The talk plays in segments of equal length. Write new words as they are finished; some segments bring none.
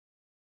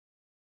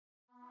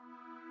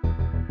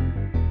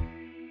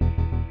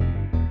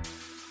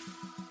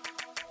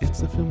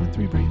It's a film with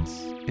three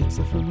brains. It's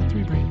a film with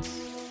three brains.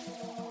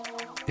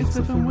 It's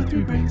a film with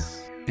three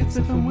brains. It's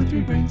a film with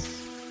three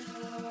brains.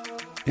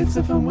 It's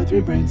a film with three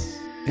brains.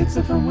 It's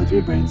a film with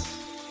three brains.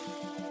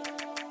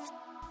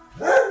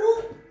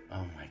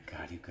 Oh my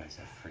God, you guys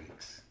are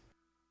freaks.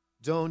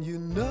 Don't you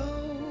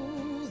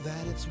know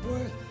that it's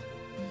worth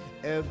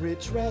every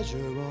treasure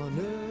on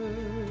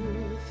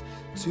earth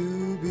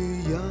to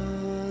be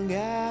young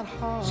at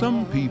heart?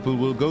 Some people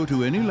will go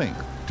to any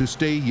length to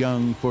stay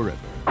young forever.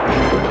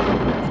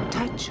 A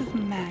touch of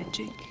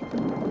magic.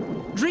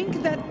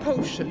 Drink that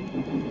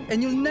potion,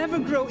 and you'll never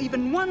grow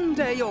even one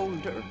day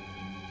older.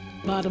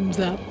 Bottoms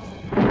up.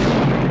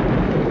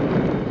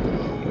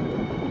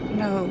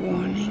 No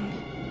warning.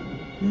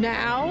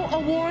 Now a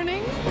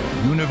warning?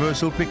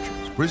 Universal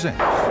Pictures presents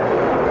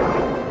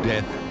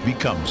Death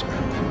Becomes Her.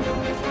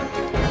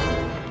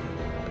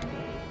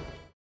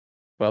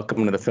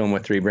 Welcome to the Film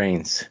with Three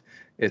Brains.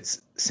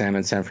 It's Sam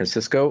in San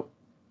Francisco.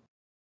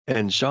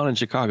 And Sean in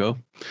Chicago.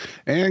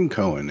 And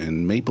Cohen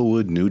in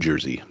Maplewood, New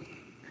Jersey.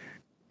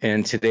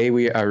 And today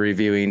we are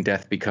reviewing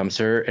Death Becomes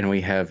Her, and we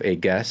have a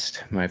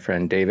guest, my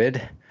friend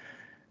David,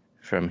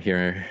 from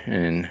here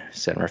in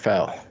San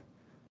Rafael.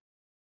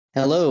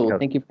 Hello,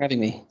 thank you for having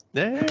me.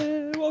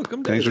 Hey,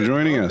 welcome. Thanks for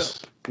joining us.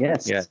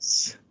 Yes.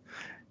 Yes.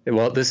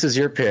 Well, this is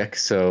your pick,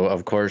 so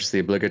of course the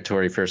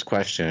obligatory first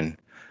question: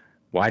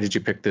 why did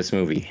you pick this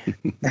movie?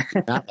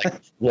 Not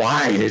like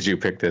why did you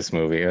pick this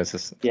movie? It's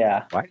just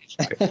Yeah. why did you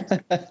pick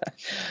it?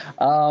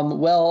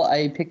 Well,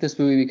 I picked this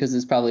movie because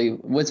it's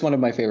one of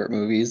my favorite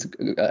movies.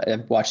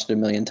 I've watched it a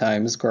million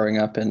times growing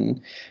up,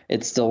 and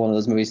it's still one of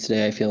those movies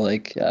today. I feel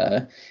like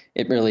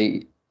it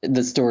really,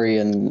 the story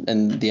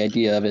and the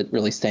idea of it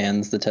really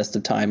stands the test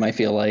of time. I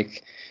feel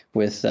like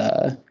with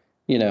the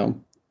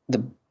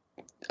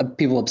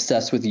people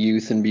obsessed with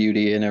youth and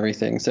beauty and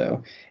everything.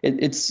 So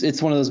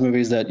it's one of those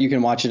movies that you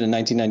can watch it in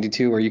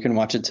 1992 or you can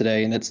watch it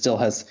today, and it still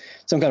has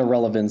some kind of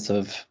relevance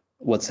of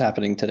what's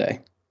happening today.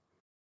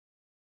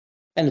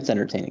 And it's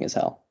entertaining as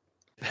hell.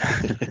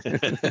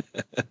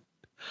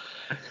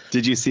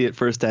 Did you see it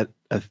first at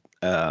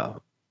I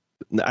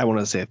want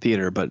to say a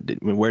theater, but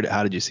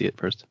how did you see it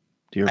first?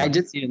 Do you remember? I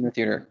did see it in the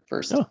theater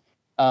first. Oh.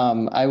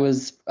 I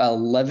was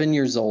 11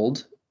 years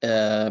old.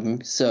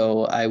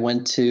 So I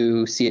went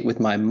to see it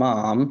with my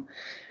mom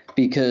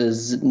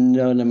because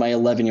none of my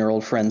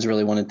 11-year-old friends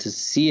really wanted to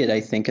see it,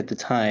 I think, at the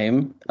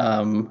time.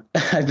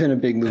 I've been a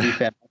big movie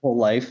fan my whole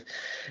life,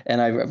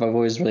 and I've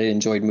always really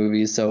enjoyed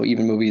movies. So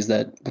even movies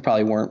that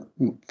probably weren't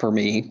for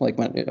me, like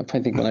when A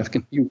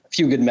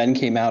Few Good Men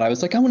came out, I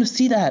was like, I want to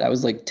see that. I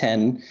was like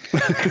 10.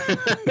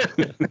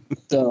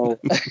 So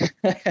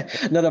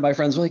none of my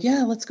friends were like,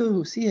 yeah, let's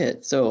go see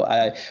it. So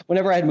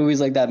whenever I had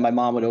movies like that, my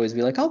mom would always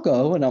be like, I'll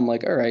go. And I'm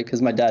like, all right.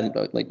 Cause my dad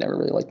never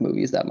really liked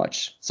movies that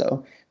much.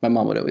 So my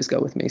mom would always go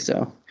with me.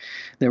 So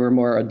there were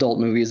more adult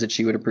movies that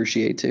she would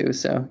appreciate too.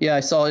 So yeah,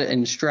 I saw it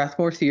in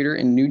Strathmore Theater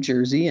in New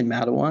Jersey in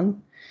Matawan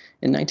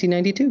in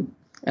 1992.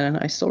 And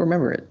I still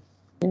remember it.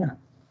 Yeah.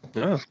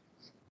 Oh.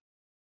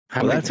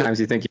 How many times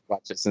do you think you've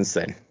watched it since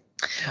then?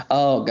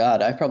 Oh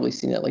God, I've probably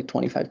seen it like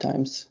 25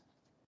 times.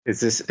 Is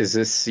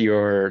this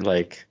your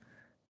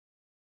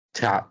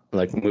top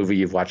movie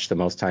you've watched the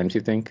most times,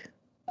 you think?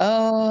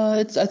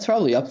 It's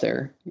probably up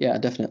there. Yeah,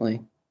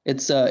 definitely.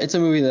 It's a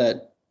movie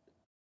that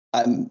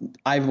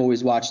I've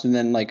always watched, and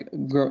then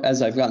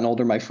as I've gotten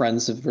older, my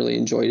friends have really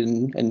enjoyed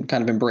and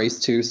kind of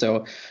embraced too.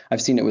 So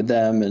I've seen it with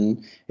them,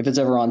 and if it's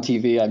ever on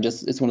TV,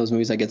 it's one of those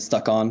movies I get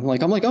stuck on.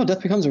 I'm like, oh,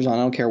 Death Becomes Her's on.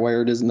 I don't care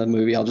where it is in the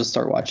movie. I'll just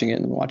start watching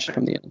it and watch it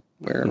from the end,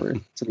 wherever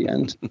to the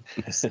end.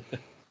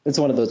 It's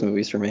one of those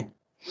movies for me.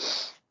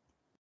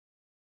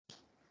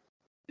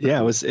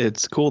 Yeah,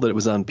 it's cool that it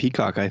was on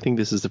Peacock. I think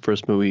this is the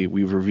first movie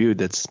we've reviewed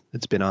that's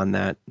been on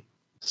that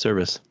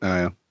service. Oh,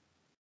 yeah.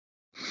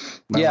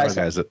 My wife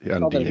has it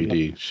on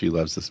DVD. She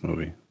loves this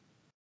movie.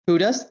 Who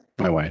does?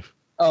 My wife.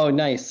 Oh,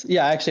 nice.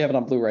 Yeah, I actually have it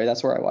on Blu-ray.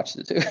 That's where I watched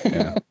it too.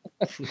 Yeah.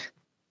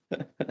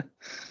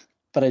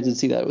 But I did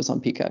see that it was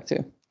on Peacock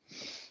too.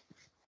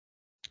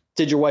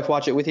 Did your wife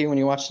watch it with you when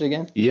you watched it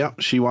again? Yeah,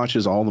 she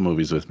watches all the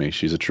movies with me.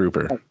 She's a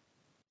trooper. Oh,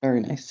 very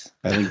nice.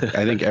 I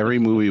think every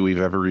movie we've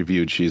ever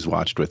reviewed, she's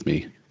watched with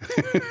me.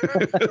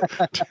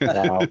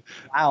 Wow,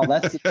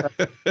 that's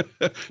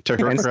to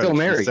her and still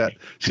married.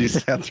 She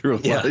sat through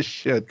a lot of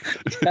shit.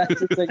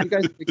 It's like you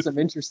guys make some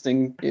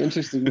interesting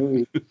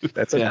movies.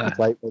 That's a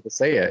polite way to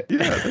say it.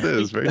 Yeah, it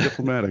is very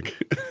diplomatic.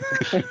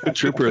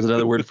 Trooper is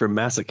another word for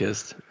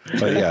masochist.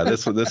 But yeah,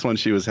 this one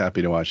she was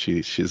happy to watch.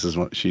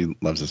 She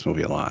loves this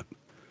movie a lot.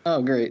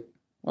 Oh, great.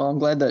 Well, I'm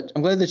glad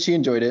that she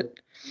enjoyed it.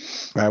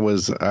 I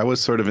was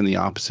sort of in the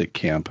opposite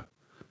camp.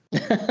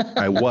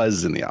 I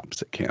was in the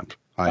opposite camp.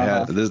 I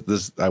had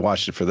this. I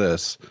watched it for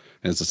this,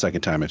 and it's the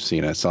second time I've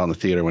seen it. I saw it in the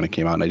theater when it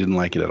came out, and I didn't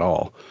like it at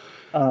all.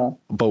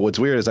 But what's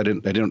weird is I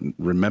didn't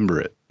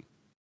remember it.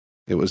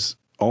 It was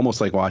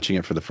almost like watching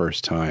it for the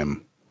first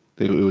time.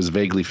 It was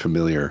vaguely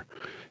familiar,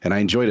 and I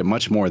enjoyed it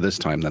much more this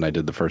time than I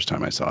did the first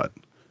time I saw it.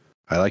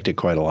 I liked it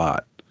quite a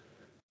lot.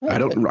 I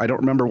don't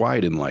remember why I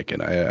didn't like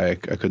it. I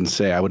couldn't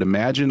say. I would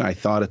imagine I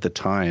thought at the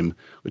time,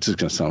 which is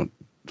going to sound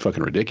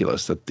fucking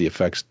ridiculous that the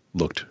effects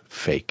looked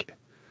fake,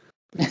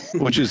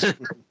 which is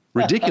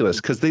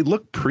ridiculous because they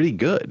look pretty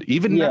good.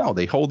 Even now,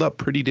 they hold up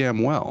pretty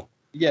damn well.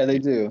 Yeah, they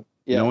do.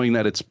 Yeah. Knowing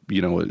that it's,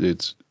 you know,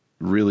 it's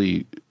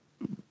really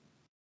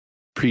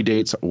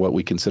predates what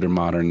we consider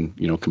modern,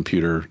 you know,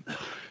 computer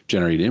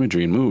generated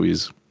imagery in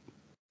movies.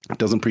 It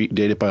doesn't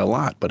predate it by a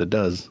lot, but it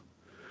does.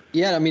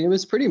 Yeah, I mean, it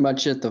was pretty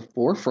much at the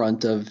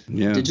forefront of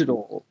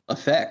digital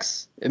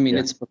effects. I mean,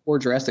 it's before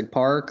Jurassic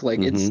Park. Like,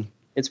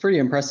 it's pretty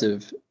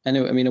impressive. And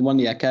it won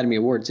the Academy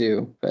Award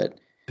too. But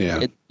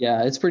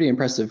it's pretty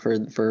impressive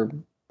for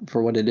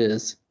what it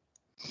is.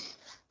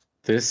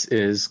 This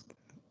is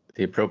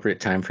the appropriate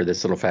time for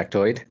this little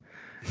factoid.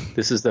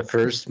 This is the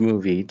first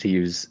movie to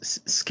use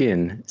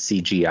skin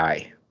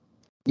CGI.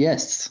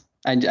 Yes,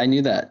 I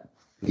knew that.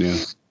 Yeah.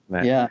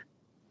 Yeah.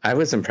 I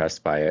was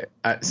impressed by it.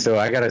 So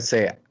I gotta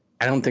say,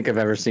 I don't think I've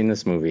ever seen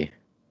this movie.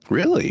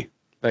 Really?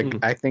 Like,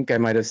 I think I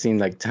might have seen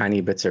like tiny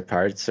bits or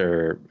parts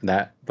or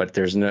that, but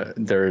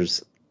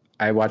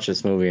I watched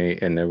this movie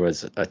and there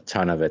was a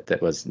ton of it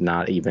that was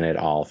not even at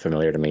all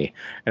familiar to me.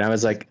 And I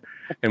was like,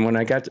 and when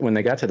they got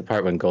to the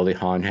part when Goldie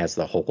Hawn has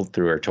the hole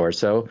through her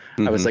torso,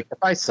 I was like, if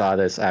I saw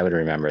this, I would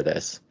remember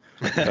this.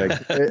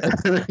 Like,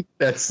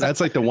 that's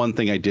like the one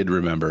thing I did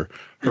remember,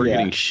 her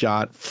getting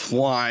shot,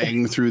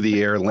 flying through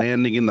the air,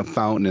 landing in the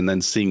fountain, and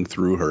then seeing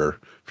through her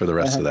for the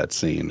rest of that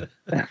scene.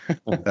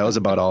 That was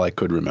about all I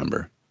could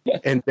remember.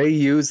 And they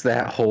use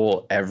that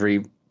hole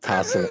every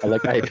possible.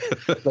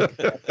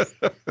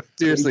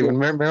 Seriously, when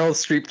Meryl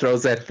Streep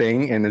throws that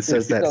thing and it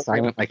says that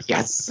silent, like,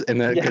 yes,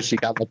 and then because she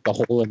got like the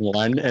hole in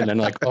one, and then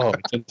like, oh,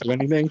 it didn't do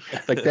anything.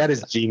 Like, that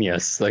is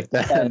genius. Like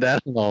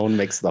that alone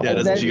makes the whole.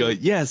 Doesn't she go,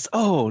 yes,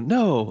 oh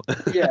no?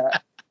 Yeah.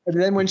 And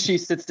then when she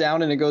sits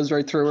down and it goes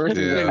right through her.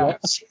 Yeah.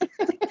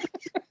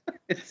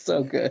 It's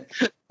so good.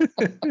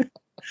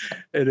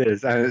 It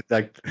is.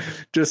 Like,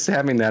 just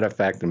having that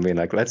effect and being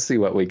like, let's see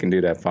what we can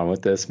do to have fun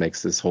with this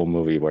makes this whole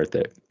movie worth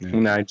it. Yeah.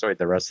 And I enjoyed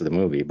the rest of the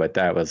movie, but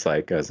that was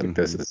like, I was like,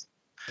 this is.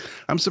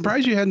 I'm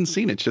surprised you hadn't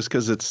seen it just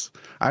because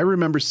I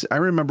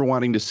remember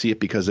wanting to see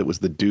it because it was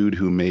the dude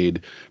who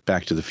made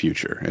Back to the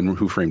Future and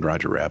Who Framed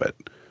Roger Rabbit.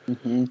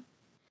 Mm-hmm.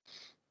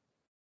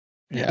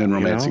 Yeah, and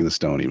Romancing the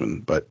Stone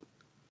even, but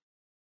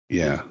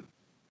yeah.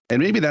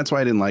 And maybe that's why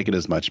I didn't like it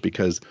as much,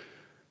 because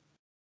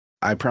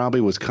I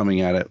probably was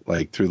coming at it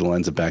like through the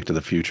lens of Back to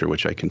the Future,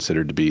 which I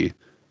considered to be,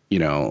 you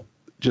know,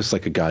 just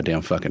like a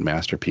goddamn fucking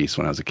masterpiece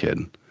when I was a kid,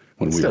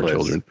 when we were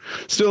children.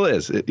 Still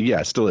is. It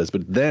still is.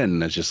 But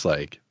then it's just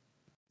like,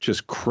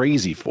 just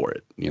crazy for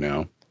it, you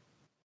know?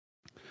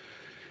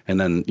 And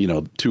then, you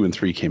know, 2 and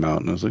 3 came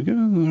out and I was like,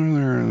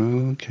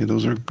 oh, okay,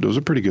 those are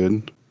pretty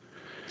good.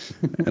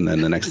 And then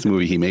the next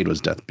movie he made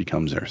was Death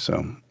Becomes Her.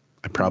 So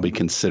I probably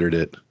considered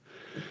it,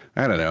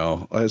 I don't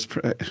know. I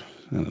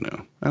don't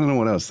know. I don't know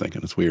what I was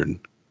thinking. It's weird.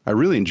 I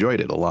really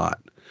enjoyed it a lot.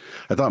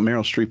 I thought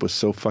Meryl Streep was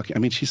so fucking, I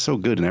mean, she's so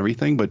good and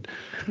everything, but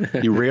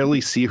you rarely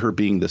see her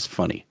being this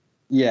funny.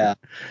 Yeah.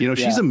 You know,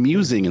 she's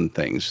amusing and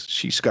things.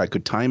 She's got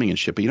good timing and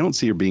shit, but you don't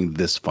see her being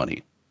this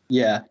funny.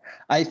 Yeah.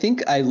 I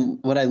think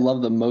what I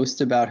love the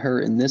most about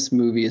her in this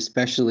movie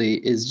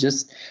especially is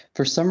just,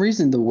 for some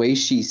reason, the way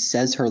she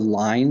says her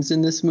lines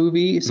in this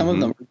movie. Some of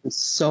them are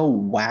just so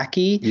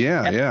wacky.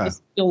 Yeah, and yeah.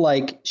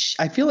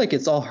 I feel like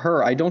it's all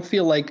her. I don't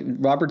feel like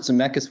Robert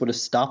Zemeckis would have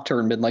stopped her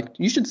and been like,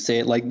 you should say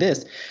it like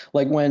this.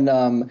 Like when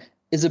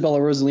Isabella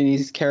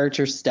Rossellini's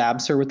character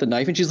stabs her with the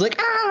knife and she's like,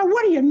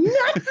 what are you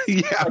nuts?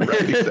 Yeah,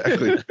 right,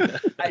 exactly.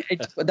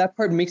 That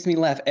part makes me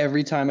laugh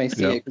every time I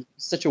see it. It's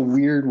such a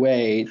weird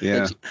way.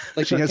 Yeah.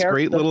 She has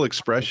great little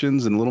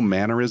expressions and little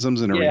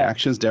mannerisms, and her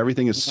reactions to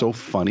everything is so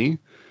funny.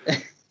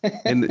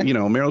 And, you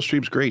know, Meryl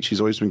Streep's great. She's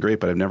always been great,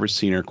 but I've never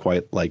seen her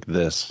quite like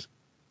this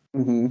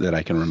that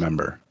I can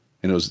remember.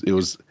 And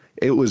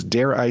it was,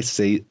 dare I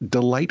say,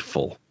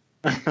 delightful.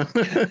 You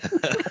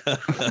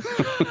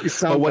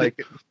sound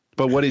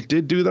But what it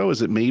did do, though,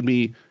 is it made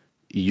me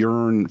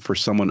yearn for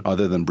someone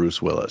other than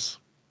Bruce Willis.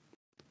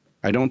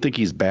 I don't think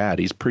he's bad.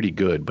 He's pretty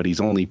good, but he's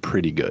only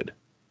pretty good.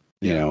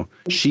 You know,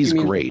 she's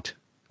great.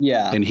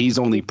 Yeah. And he's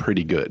only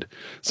pretty good.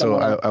 So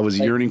I was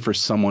yearning for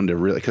someone to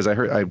really, because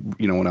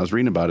when I was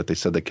reading about it, they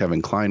said that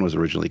Kevin Kline was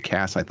originally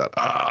cast. I thought,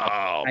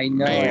 oh, I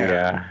know. Man.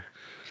 Yeah.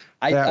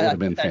 That would have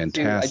been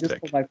fantastic. I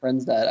just told my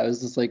friends that. I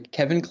was just like,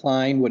 Kevin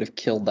Kline would have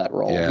killed that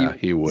role. Yeah,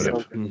 he would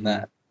have.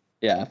 That.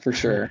 Yeah, for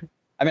sure.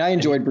 I mean, I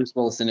enjoyed Bruce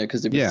Willis in it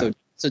because it was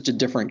such a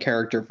different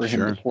character for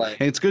him to play.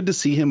 And it's good to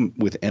see him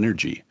with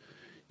energy.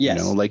 Yes.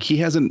 You know, like he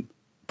hasn't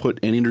put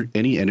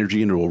any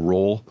energy into a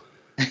role.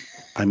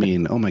 I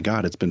mean, oh my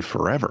God, it's been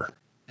forever.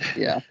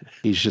 Yeah.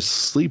 He's just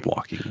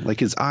sleepwalking. Like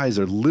his eyes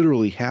are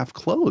literally half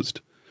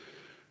closed.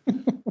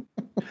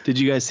 Did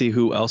you guys see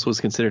who else was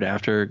considered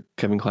after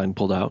Kevin Kline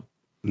pulled out?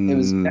 It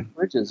was Jeff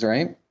Bridges,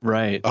 right?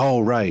 Right.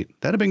 Oh, right.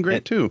 That'd have been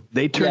great too.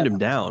 They turned him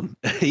down.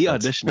 He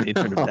auditioned. They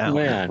turned him down.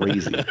 Man.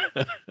 Crazy.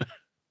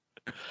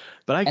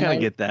 But I kind of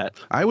get that.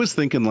 I was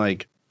thinking,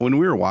 like, when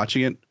we were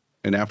watching it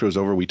and after it was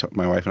over,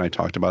 my wife and I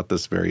talked about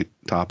this very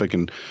topic.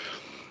 And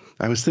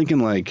I was thinking,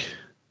 like,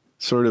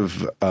 sort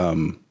of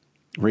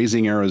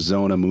Raising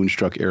Arizona,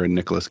 Moonstruck era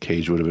Nicolas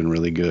Cage would have been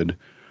really good.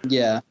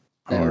 Yeah.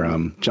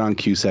 Or John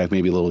Cusack,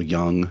 maybe a little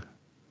young.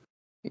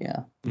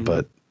 Yeah.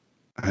 But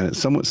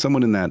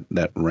someone in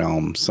that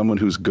realm, someone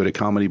who's good at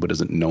comedy but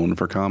isn't known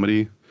for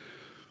comedy.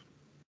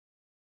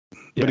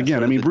 But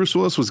again, I mean, Bruce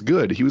Willis was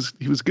good. He was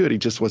good. He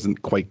just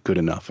wasn't quite good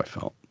enough, I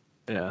felt.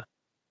 Yeah.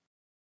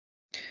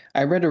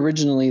 I read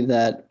originally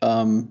that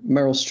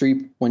Meryl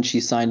Streep, when she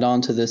signed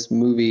on to this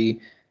movie,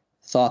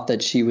 thought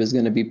that she was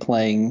going to be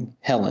playing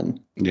Helen,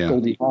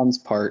 Goldie Hawn's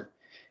part,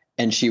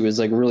 and she was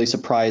like really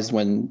surprised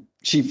when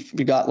she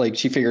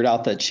figured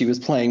out that she was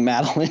playing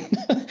Madeline.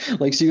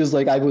 Like she was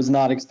like, I was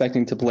not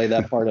expecting to play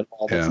that part at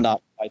all. That's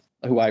not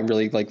who I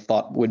really like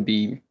thought would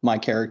be my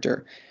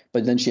character.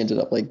 But then she ended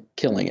up like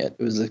killing it.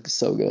 It was like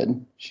so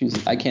good.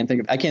 I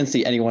can't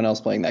see anyone else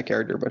playing that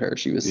character but her.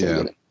 She was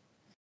so good.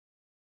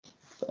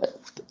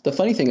 But the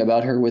funny thing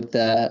about her with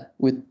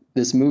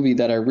this movie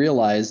that I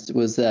realized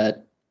was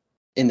that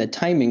in the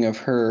timing of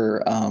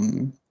her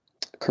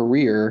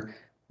career,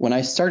 when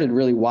I started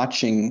really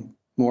watching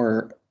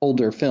more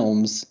older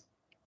films,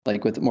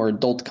 like with more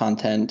adult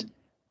content,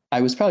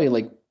 I was probably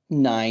like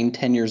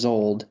 9-10 years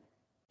old.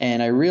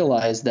 And I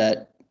realized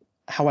that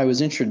how I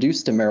was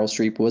introduced to Meryl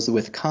Streep was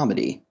with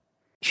comedy.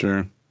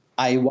 Sure.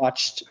 I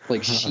watched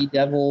like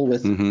She-Devil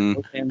with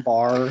Roseanne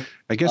Barr.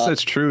 I guess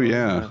that's true,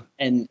 yeah.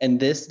 And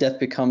this Death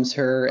Becomes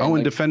Her. And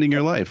like, Defending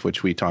Your Life,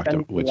 which we talked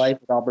about. Life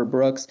with Albert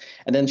Brooks.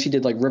 And then she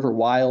did like River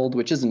Wild,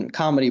 which isn't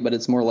comedy, but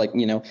it's more like,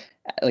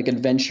 like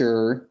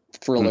adventure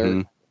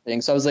thriller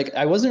thing. So I was like,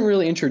 I wasn't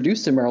really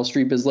introduced to Meryl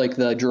Streep as like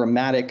the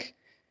dramatic,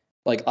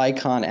 like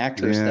icon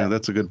actress. Yeah,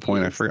 that's a good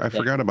point. I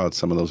forgot about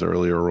some of those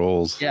earlier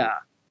roles. Yeah.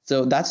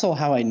 So that's all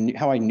how I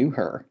knew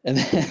her. And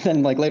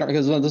then like later,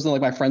 because those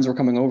like my friends were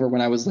coming over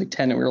when I was like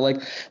 10 and we were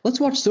like, let's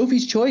watch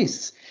Sophie's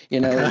Choice,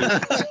 Well,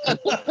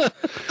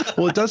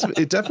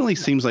 it definitely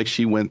seems like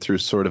she went through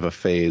sort of a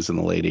phase in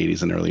the late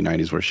 80s and early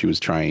 90s where she was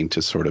trying to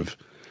sort of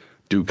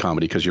do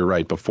comedy. Because you're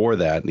right, before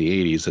that in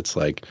the 80s, it's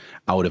like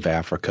Out of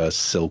Africa,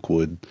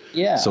 Silkwood,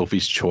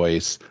 Sophie's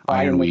Choice,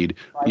 Ironweed,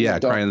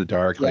 Cry in the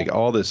Dark, like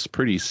all this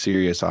pretty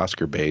serious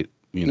Oscar bait,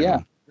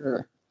 Yeah,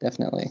 sure,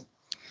 definitely.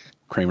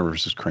 Kramer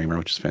versus Kramer,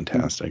 which is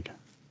fantastic.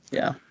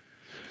 Yeah.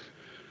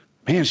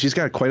 Man, she's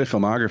got quite a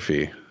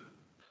filmography.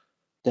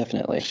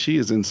 Definitely. She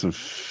is in some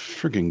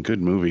freaking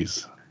good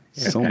movies.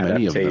 So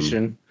many of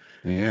them.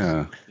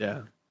 Yeah.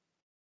 Yeah.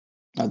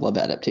 I love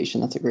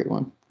Adaptation. That's a great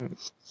one.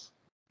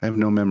 I have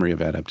no memory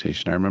of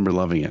Adaptation. I remember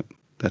loving it.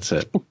 That's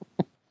it.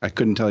 I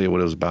couldn't tell you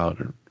what it was about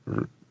or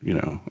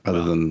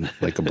other than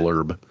like a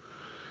blurb.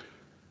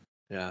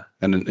 Yeah.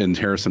 And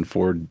Harrison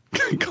Ford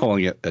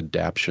calling it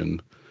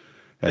Adaption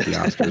at the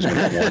Oscars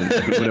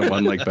when it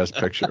won like Best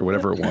Picture or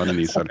whatever it won, and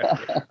he said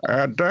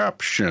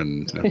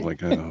Adaption. And I'm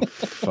like, oh,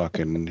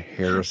 fucking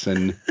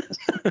Harrison,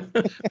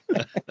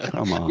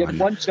 come on! You have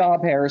one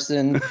job,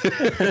 Harrison.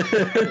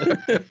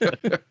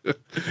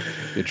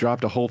 You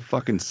dropped a whole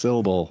fucking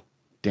syllable.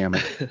 Damn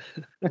it.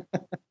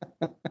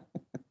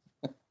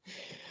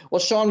 Well,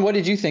 Sean, what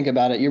did you think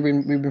about it? We've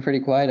been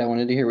pretty quiet. I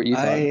wanted to hear what you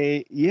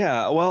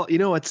thought. Well,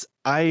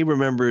 I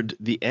remembered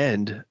the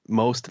end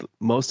most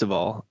of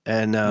all,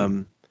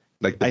 and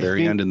like the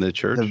very end in the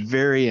church. The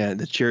very end,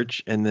 the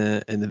church and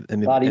the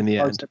body in the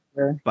parts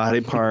end. Body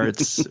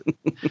parts. Do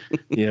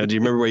you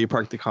remember where you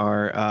parked the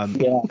car?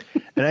 Yeah.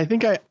 And I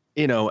think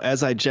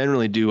as I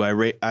generally do,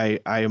 I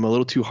am a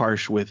little too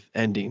harsh with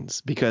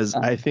endings because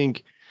I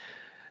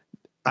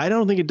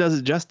don't think it does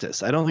it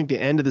justice. I don't think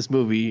the end of this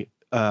movie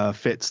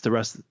fits the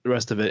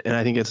rest of it, and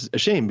I think it's a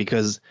shame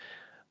because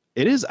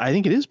I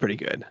think it is pretty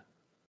good.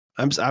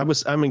 I'm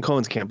in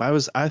Cohen's camp.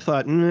 I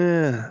thought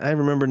I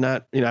remember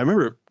not. I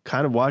remember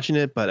kind of watching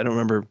it, but I don't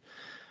remember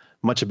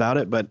much about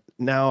it. But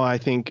now I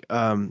think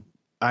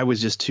I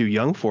was just too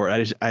young for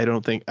it. I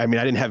don't think. I mean,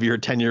 I didn't have your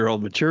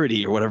 10-year-old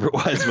maturity or whatever it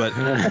was, but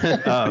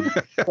I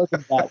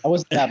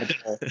wasn't that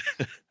mature.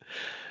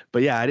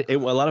 But yeah, a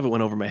lot of it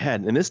went over my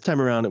head. And this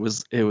time around, it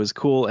was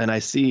cool. And I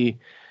see,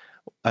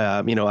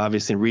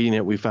 obviously reading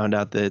it, we found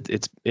out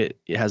that it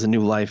has a new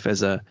life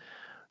as a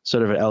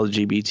sort of an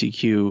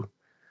LGBTQ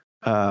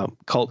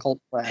cult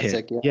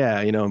classic. Hit.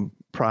 Yeah,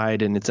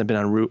 Pride, and it's been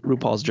on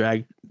RuPaul's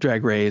Drag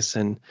Race,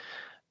 and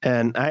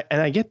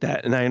I get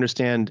that, and I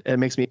understand.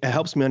 It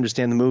helps me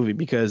understand the movie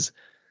because,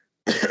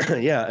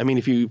 yeah, I mean,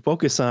 if you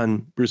focus on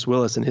Bruce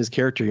Willis and his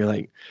character, you're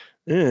like,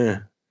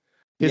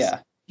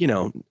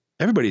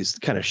 everybody's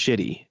kind of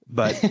shitty,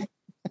 but,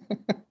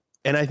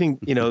 and I think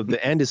the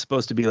end is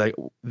supposed to be like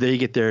they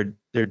get their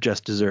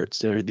just desserts.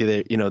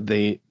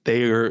 They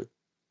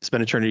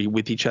spend eternity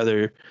with each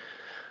other,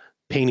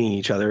 painting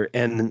each other,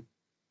 and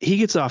he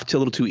gets off a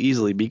little too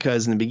easily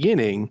because in the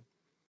beginning,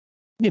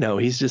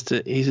 he's just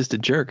a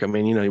jerk. I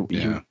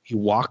mean, he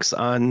walks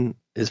on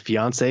his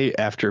fiance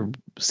after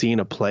seeing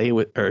a play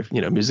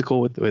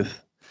musical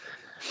with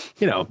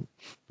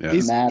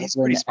he's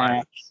pretty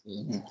smart.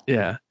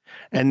 Yeah.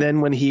 And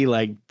then when he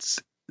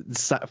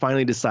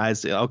finally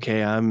decides,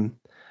 okay, I'm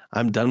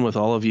I'm done with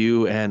all of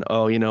you. And,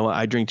 oh,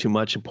 I drink too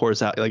much, and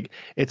pours out. Like,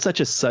 it's such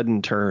a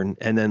sudden turn.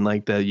 And then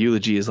like the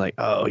eulogy is like,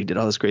 oh, he did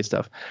all this great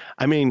stuff.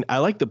 I mean, I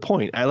like the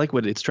point. I like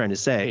what it's trying to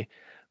say,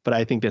 but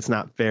I think that's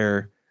not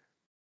fair.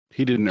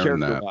 He didn't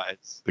earn that.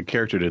 The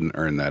character didn't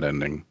earn that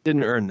ending.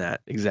 Didn't earn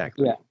that.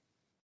 Exactly. Yeah.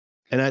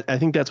 And I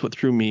think that's what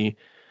threw me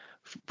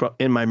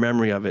in my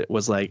memory of it,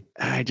 was like,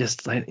 I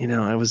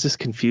was just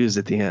confused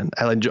at the end.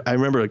 I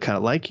remember kind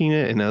of liking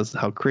it, and that was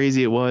how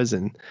crazy it was.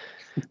 And,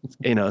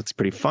 it's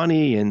pretty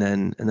funny. And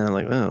then I'm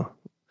like, oh,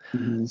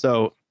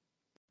 So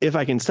if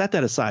I can set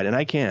that aside, and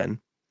I can,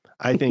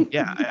 I think,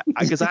 yeah,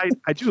 because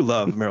I do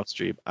love Meryl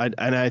Streep.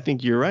 And I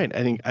think you're right.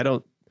 I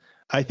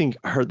think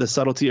the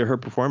subtlety of her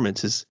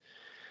performance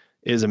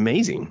is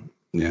amazing.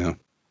 Yeah.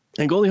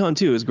 And Goldie Hawn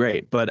too is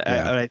great, but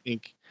yeah. I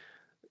think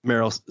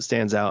Meryl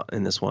stands out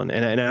in this one.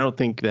 And I don't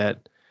think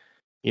that,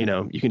 you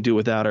can do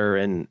without her.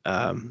 And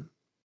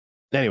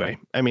anyway,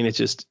 I mean,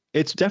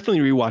 it's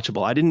definitely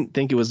rewatchable. I didn't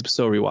think it was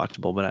so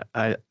rewatchable, but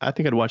I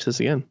think I'd watch this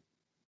again.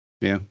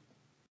 Yeah.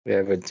 Yeah,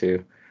 I would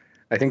too.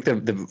 I think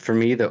for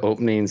me, the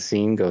opening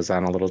scene goes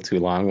on a little too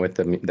long with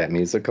that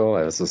musical.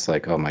 I was just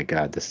like, oh my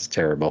God, this is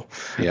terrible.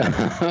 Yeah.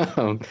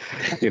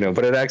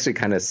 But it actually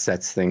kind of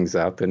sets things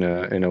up in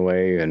a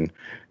way, and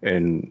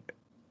then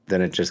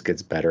it just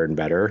gets better and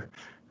better.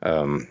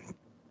 And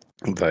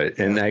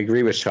I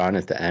agree with Sean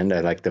at the end.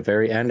 I like the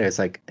very end. It's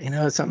like,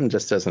 something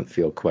just doesn't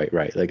feel quite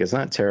right. Like, it's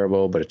not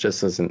terrible, but it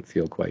just doesn't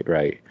feel quite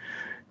right.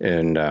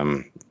 And,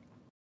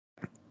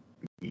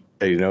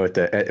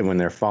 when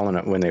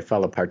they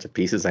fall apart to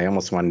pieces, I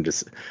almost wanted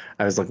to.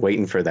 I was like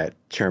waiting for that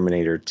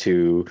Terminator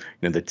 2,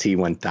 the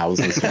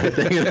T-1000 sort of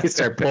thing, and they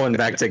start pulling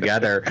back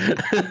together.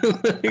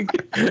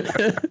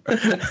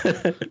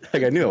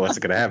 Like I knew it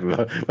wasn't going to happen,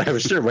 but I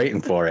was sure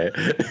waiting for it.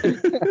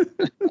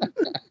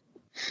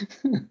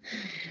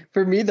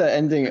 For me, the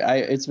ending,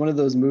 it's one of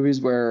those movies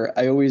where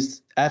I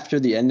always, after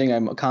the ending,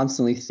 I'm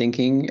constantly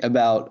thinking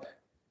about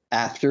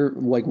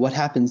what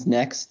happens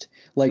next.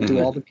 Like, do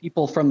all the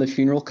people from the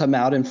funeral come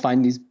out and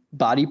find these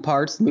body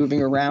parts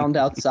moving around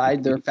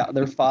outside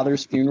their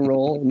father's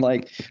funeral? And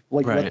like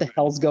right. What the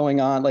hell's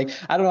going on? Like,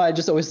 I don't know. I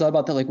just always thought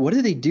about that. Like, what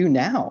do they do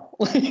now?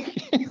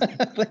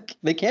 Like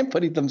they can't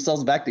put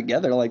themselves back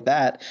together like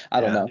that. I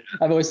don't know.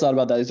 I've always thought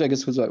about that. I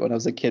guess it was when I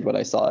was a kid when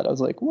I saw it. I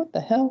was like, what the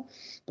hell?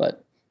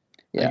 But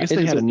yeah, I guess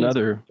they had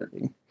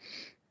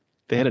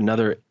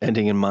another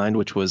ending in mind,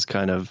 which was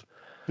kind of.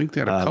 I think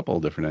they had a couple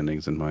different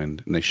endings in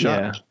mind, and they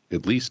shot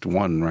at least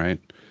one, right?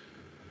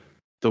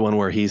 The one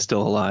where he's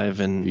still alive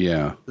and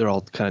they're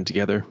all kind of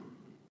together.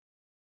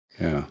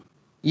 Yeah.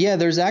 Yeah,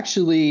 there's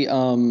actually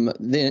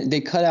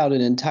they cut out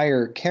an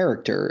entire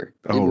character.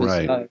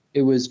 Right.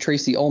 It was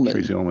Tracy Ullman.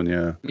 Tracy Ullman,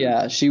 yeah.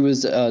 Yeah, she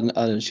was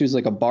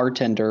like a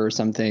bartender or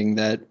something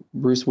that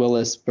Bruce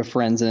Willis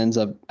befriends and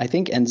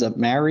ends up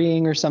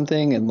marrying or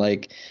something, and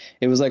like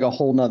it was like a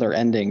whole nother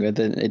ending, but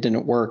then it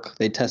didn't work.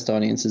 They test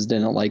audiences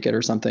didn't like it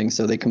or something,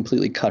 so they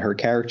completely cut her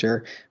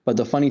character. But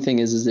the funny thing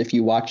is if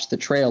you watch the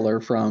trailer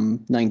from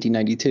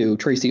 1992,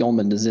 Tracy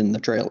Ullman is in the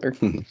trailer.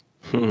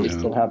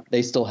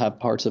 They still have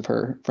parts of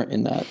her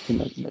in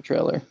the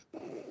trailer.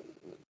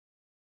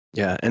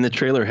 Yeah, and the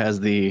trailer has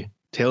the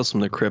Tales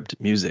from the Crypt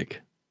music.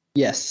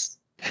 Yes.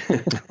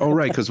 Oh,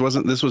 right, because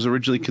this was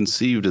originally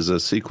conceived as a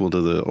sequel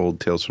to the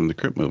old Tales from the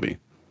Crypt movie?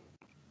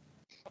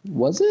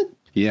 Was it?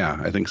 Yeah,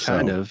 I think so.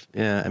 Kind of.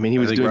 Yeah, I mean, he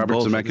was doing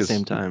both at the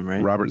same time,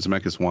 right? Robert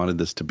Zemeckis wanted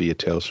this to be a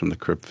Tales from the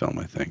Crypt film,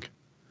 I think.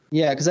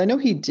 Yeah, because I know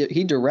he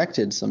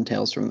directed some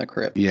Tales from the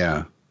Crypt.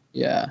 Yeah.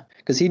 Yeah,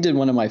 because he did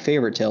one of my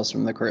favorite Tales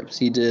from the Crypts.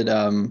 He did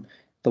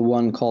the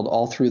one called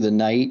All Through the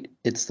Night.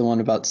 It's the one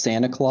about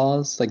Santa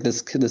Claus, like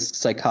this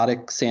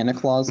psychotic Santa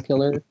Claus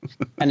killer,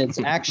 and it's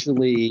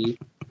actually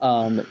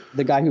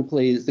the guy who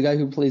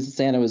plays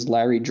Santa was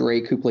Larry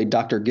Drake, who played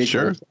Dr. Giggles.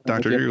 Sure,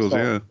 Dr. Giggles,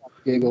 yeah.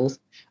 Giggles.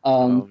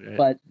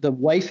 But the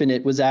wife in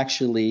it was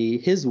actually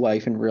his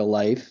wife in real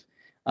life.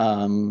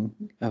 I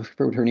forget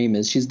what her name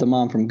is. She's the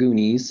mom from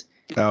Goonies.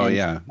 Oh,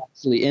 yeah.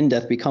 Actually, in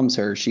Death Becomes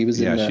Her. She's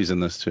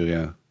in this too.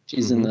 Yeah.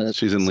 She's in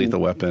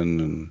Lethal Weapon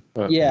and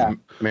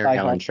Mary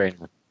Ellen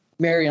Trainor.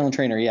 Mary Ellen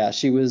Trainor, yeah,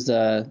 she was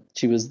the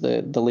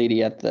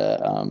lady at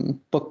the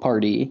book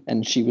party,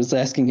 and she was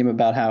asking him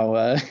about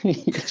how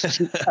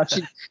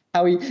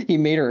he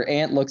made her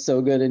aunt look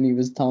so good, and he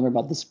was telling her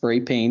about the spray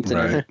paint and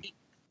everything.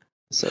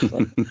 So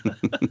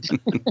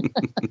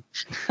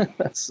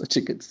that's such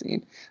a good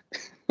scene.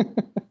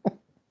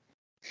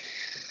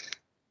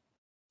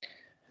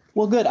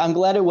 Well, good. I'm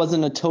glad it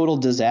wasn't a total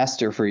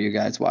disaster for you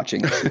guys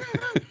watching it.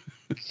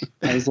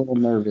 I was a little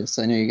nervous.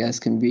 I know you guys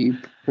can be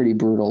pretty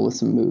brutal with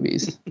some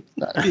movies.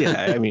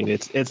 Yeah, I mean,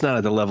 it's not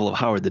at the level of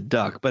Howard the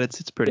Duck, but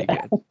it's pretty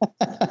good.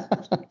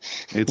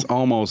 It's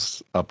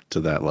almost up to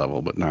that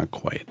level, but not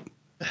quite.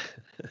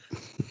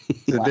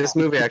 So this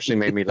movie actually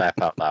made me laugh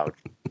out loud.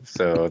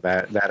 So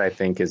that I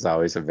think is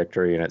always a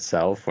victory in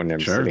itself when I'm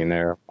sitting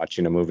there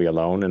watching a movie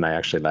alone and I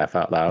actually laugh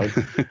out loud.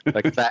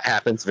 Like if that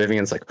happens,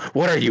 Vivian's like,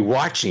 "What are you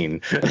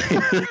watching?"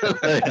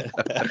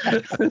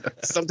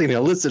 Something to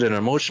elicit an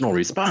emotional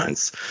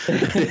response.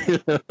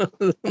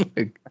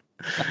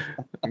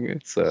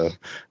 So,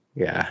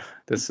 yeah,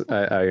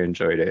 I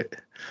enjoyed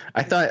it.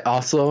 I thought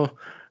also,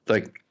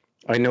 like,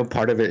 I know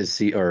part of it is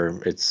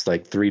it's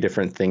like 3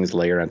 different things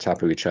layered on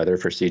top of each other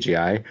for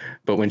CGI.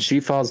 But when she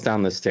falls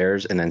down the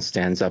stairs and then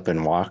stands up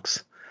and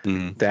walks,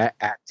 that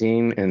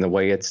acting and the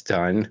way it's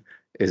done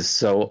is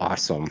so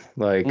awesome.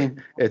 Like,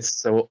 it's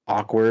so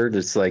awkward.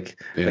 It's like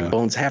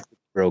bones have to be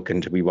broken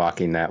to be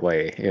walking that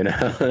way. You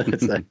know,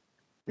 it's like,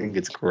 I think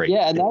it's great.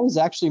 Yeah, and that was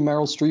actually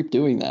Meryl Streep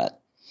doing that.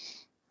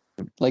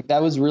 Like,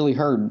 that was really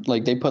her.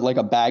 Like, they put like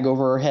a bag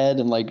over her head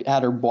and like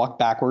had her walk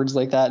backwards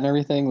like that and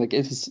everything. Like,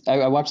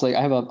 I watched, like,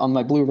 I have on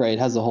my Blu-ray, it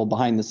has the whole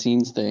behind the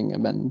scenes thing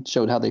and then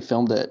showed how they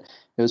filmed it.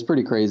 It was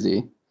pretty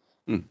crazy.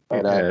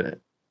 But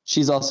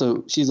she's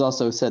also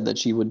said that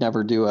she would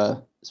never do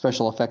a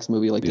special effects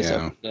movie like this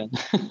ever again.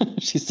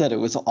 She said it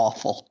was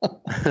awful.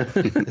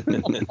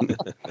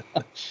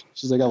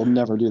 She's like, I will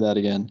never do that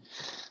again.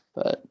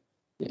 But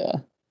yeah.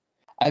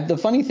 The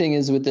funny thing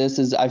is with this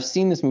is I've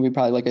seen this movie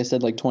probably, like I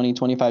said, like 20,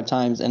 25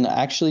 times, and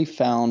I actually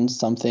found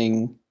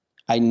something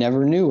I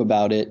never knew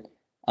about it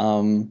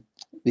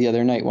the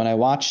other night when I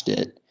watched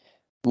it.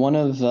 One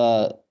of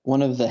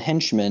the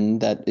henchmen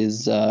that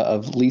is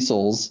of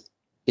Liesel's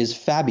is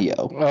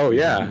Fabio. Oh,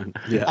 yeah.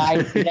 I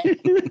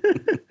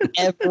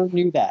never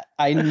knew that.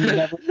 I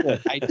never knew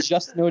it. I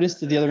just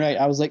noticed it the other night.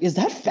 I was like, is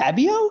that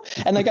Fabio?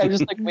 And like I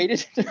just like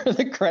waited for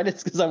the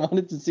credits because I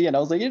wanted to see it. I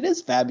was like, it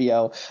is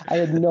Fabio. I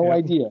had no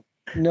idea.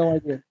 No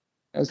idea.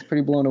 I was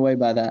pretty blown away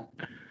by that.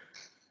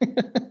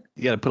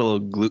 You got to put a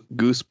little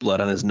goose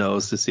blood on his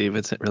nose to see if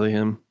it's really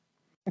him.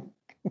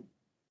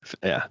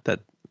 Yeah,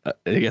 that.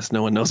 I guess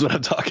no one knows what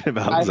I'm talking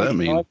about. What does that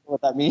mean? I don't know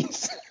what that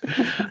means.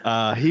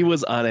 He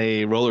was on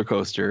a roller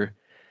coaster,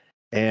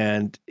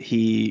 and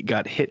he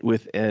got hit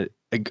with a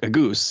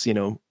goose, you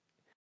know,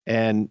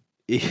 and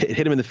it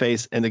hit him in the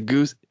face. And the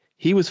goose,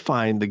 he was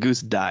fine. The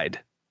goose died.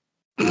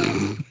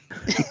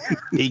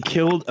 He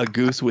killed a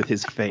goose with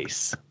his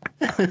face.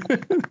 Look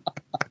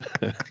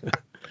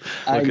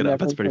it up.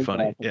 That's pretty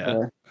funny.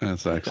 Yeah,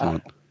 that's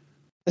excellent.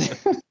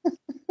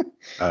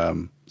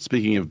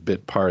 Speaking of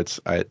bit parts,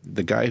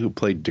 the guy who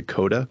played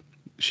Dakota,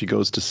 she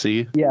goes to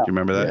sea. Yeah. Do you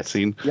remember that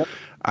scene? Yep.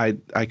 I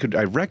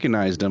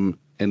recognized him,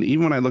 and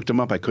even when I looked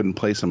him up, I couldn't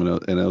place him,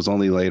 and it was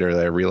only later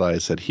that I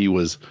realized that he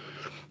was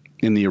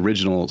in the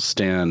original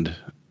Stand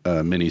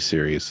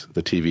miniseries,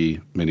 the TV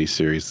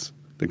miniseries,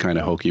 the kind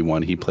of hokey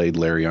one. He played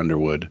Larry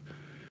Underwood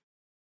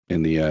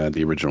in the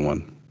original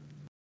one.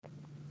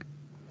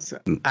 So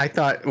I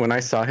thought when I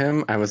saw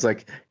him, I was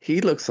like,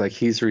 he looks like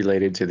he's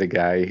related to the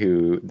guy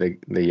the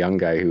young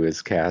guy who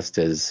is cast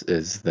as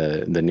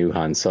the new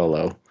Han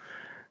Solo.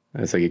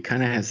 I was like, he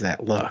kind of has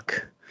that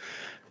look.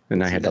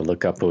 And I had to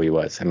look up who he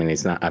was. I mean,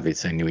 he's not,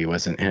 obviously I knew he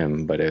wasn't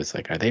him, but it was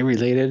like, are they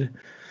related?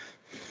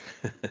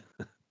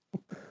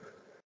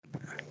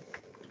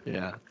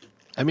 Yeah.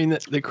 I mean,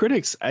 the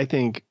critics, I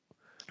think,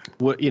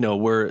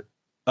 were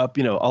up,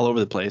 all over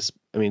the place.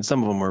 I mean,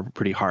 some of them were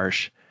pretty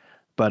harsh.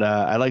 But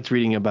I liked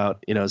reading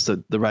about, so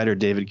the writer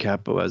David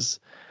Koepp was,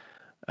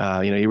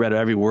 he read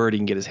every word he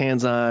can get his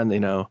hands on.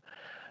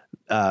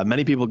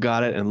 Many people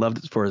got it and loved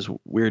it for his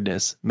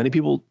weirdness. Many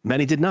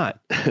did not.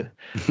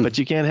 But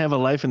you can't have a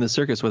life in the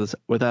circus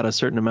without a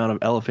certain amount of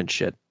elephant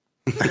shit.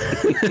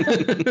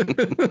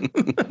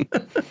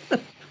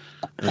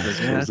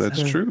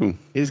 That's true.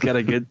 He's got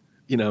a good,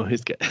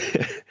 he's got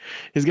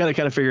to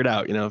kind of figure it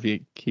out, if you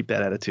keep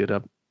that attitude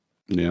up.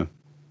 Yeah.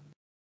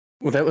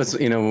 Well, that was,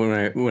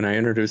 when I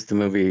introduced the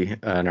movie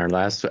in our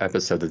last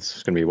episode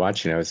that's going to be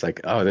watching, I was like,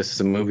 oh, this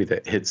is a movie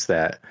that hits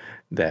that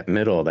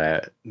middle,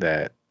 that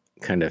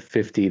kind of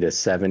 50 to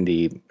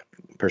 70%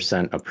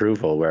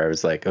 approval, where I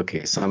was like,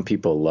 okay, some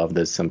people love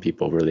this, some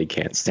people really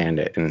can't stand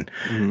it. And,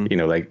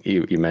 like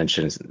you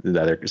mentioned,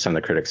 some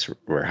of the critics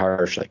were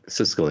harsh, like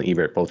Siskel and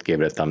Ebert both gave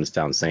it a thumbs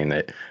down, saying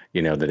that,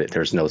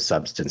 there's no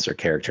substance or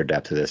character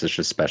depth to this. It's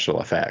just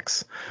special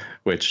effects,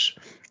 which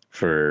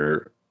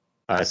for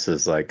us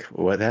is like,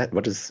 what?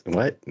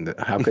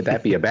 How could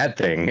that be a bad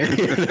thing?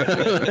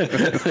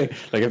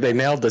 Like if they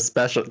nailed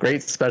the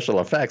great special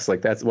effects,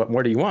 like that's what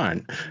more do you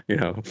want?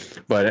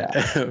 But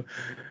yeah.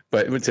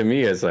 But to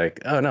me it's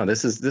like, oh no,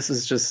 this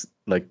is just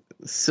like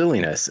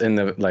silliness. And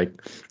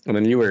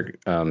when you were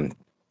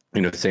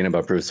saying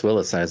about Bruce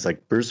Willis, I was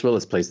like, Bruce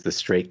Willis plays the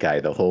straight guy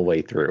the whole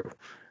way through.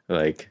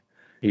 Like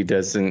he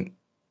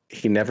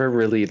never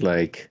really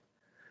like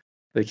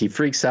he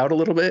freaks out a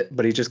little bit,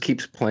 but he just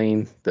keeps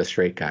playing the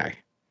straight guy.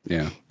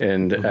 Yeah.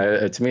 And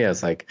to me, I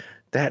was like,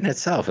 that in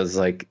itself is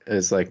like,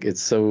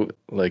 it's so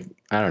like,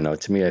 I don't know.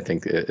 To me, I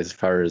think as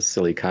far as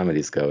silly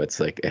comedies go, it's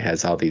like, it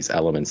has all these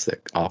elements that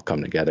all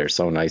come together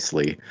so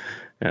nicely.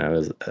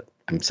 And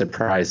I'm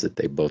surprised that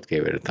they both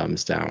gave it a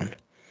thumbs down.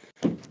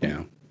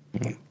 Yeah.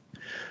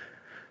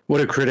 What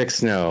do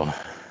critics know?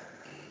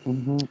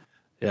 Mm-hmm.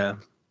 Yeah.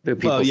 The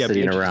people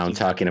sitting around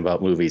talking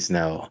about movies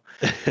know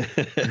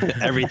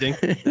everything.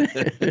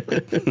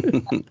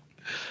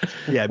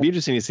 Yeah, it'd be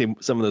interesting to see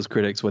some of those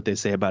critics what they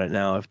say about it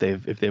now if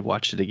they've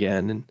watched it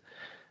again, and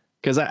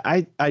because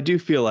I do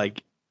feel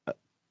like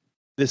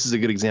this is a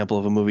good example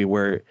of a movie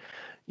where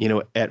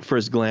at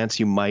first glance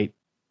you might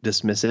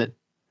dismiss it.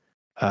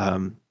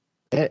 Or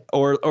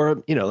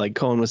like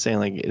Cohen was saying,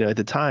 like, at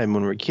the time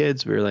when we were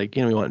kids, we were like,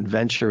 we want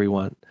adventure, we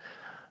want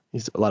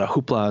a lot of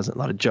hooplas, a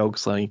lot of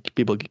jokes, like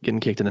people getting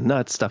kicked in the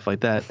nuts, stuff like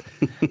that.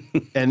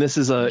 And this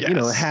is it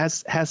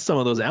has some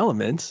of those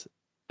elements,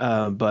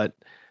 but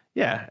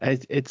yeah,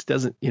 it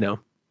doesn't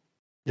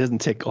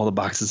tick all the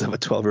boxes of a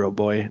 12-year-old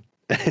boy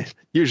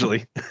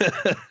usually.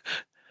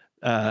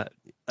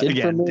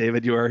 Again,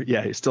 David,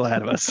 you're still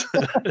ahead of us.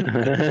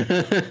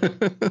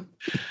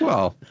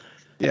 Well,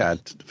 yeah,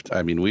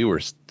 I mean, we were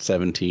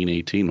 17,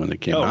 18 when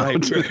it came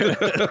out.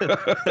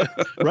 Right.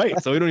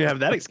 Right. So we don't even have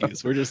that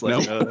excuse. We're just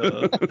like,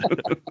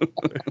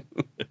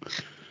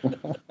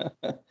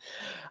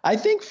 I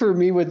think for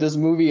me with this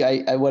movie,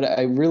 what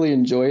I really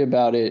enjoy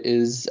about it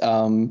is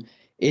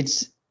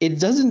it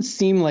doesn't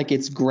seem like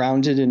it's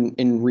grounded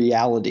in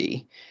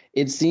reality.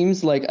 It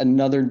seems like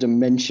another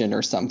dimension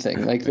or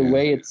something. Like the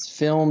way it's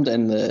filmed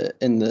and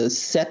the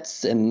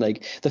sets and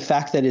like the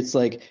fact that it's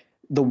like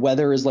the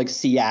weather is like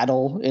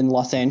Seattle in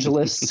Los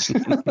Angeles.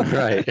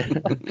 Right.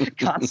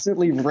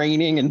 Constantly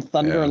raining and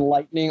thunder and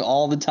lightning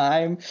all the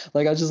time.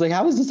 Like I was just like,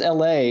 how is this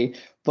LA?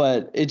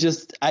 But it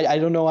just I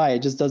don't know why.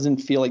 It just doesn't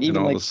feel like even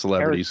all like the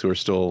celebrities who are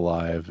still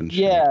alive and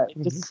shit. Yeah,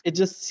 it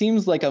just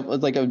seems like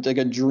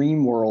a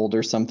dream world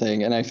or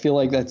something. And I feel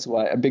like that's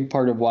why a big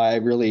part of why I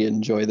really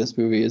enjoy this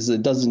movie is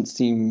it doesn't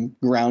seem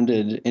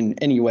grounded in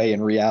any way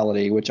in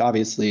reality, which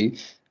obviously,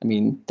 I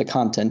mean, the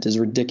content is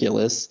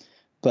ridiculous,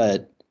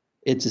 but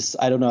it just,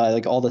 I don't know, I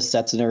like all the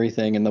sets and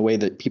everything and the way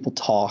that people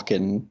talk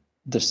and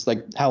just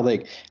like how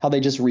they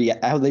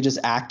just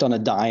act on a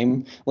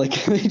dime.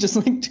 Like they just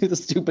like do the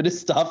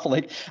stupidest stuff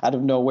like out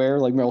of nowhere.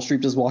 Like Meryl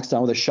Streep just walks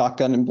down with a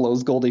shotgun and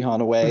blows Goldie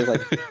Hawn away.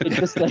 Like it's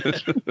just like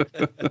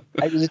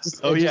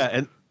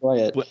and enjoy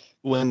it.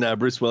 When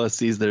Bruce Willis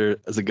sees there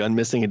is a gun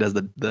missing, he does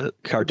the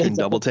cartoon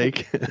double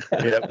take.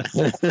 Yep.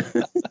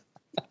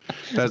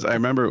 I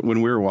remember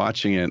when we were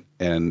watching it,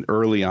 and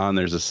early on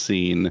there's a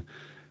scene,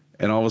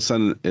 and all of a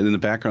sudden in the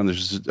background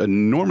there's this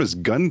enormous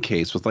gun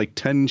case with like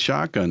 10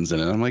 shotguns in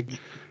it. I'm like,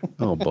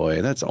 oh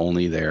boy, that's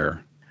only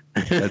there.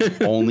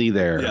 That's only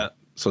there. Yeah.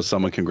 So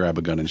someone can grab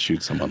a gun and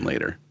shoot someone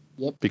later.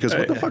 Yep. Because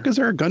what the fuck is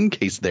there a gun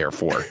case there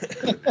for?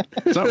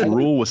 It's not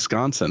rural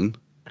Wisconsin.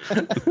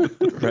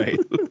 Right.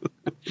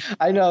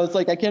 I know. It's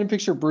like I can't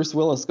picture Bruce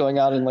Willis going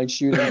out and like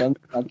shooting guns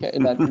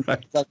in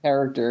that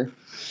character.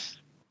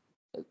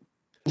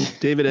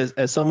 David,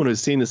 as someone who's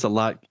seen this a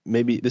lot,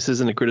 maybe this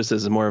isn't a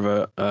criticism, more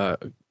of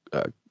an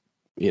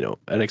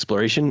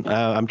exploration.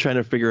 I'm trying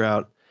to figure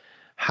out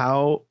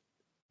how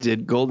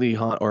did Goldie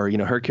Hawn or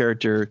her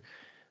character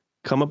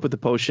come up with the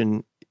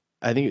potion?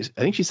 I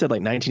think she said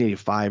like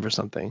 1985 or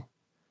something.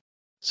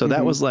 So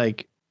that was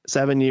like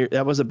 7 years.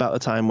 That was about the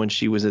time when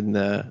she was in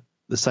the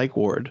psych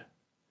ward.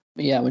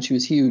 Yeah, when she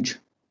was huge.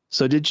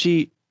 So did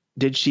she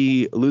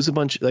lose a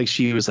bunch? Like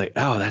she was like,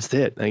 oh, that's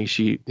it. Like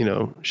she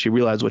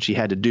realized what she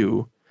had to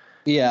do.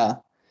 Yeah.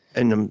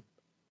 And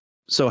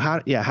so how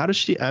does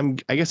she?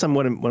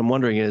 What I'm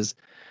wondering is,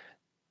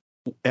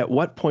 at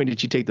what point did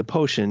she take the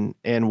potion,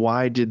 and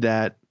why did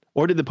that?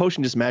 Or did the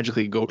potion just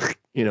magically go,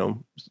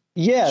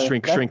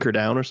 shrink her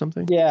down or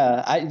something?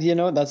 Yeah,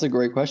 that's a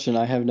great question.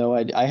 I have no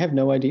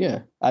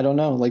idea. I don't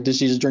know. Like, did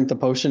she just drink the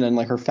potion and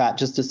like her fat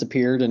just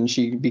disappeared and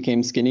she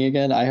became skinny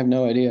again? I have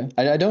no idea.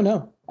 I don't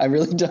know. I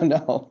really don't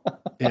know.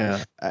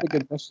 Yeah, that's a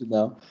good question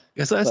though.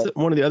 Yeah, so that's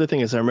one of the other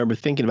things I remember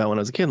thinking about when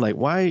I was a kid. Like,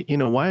 why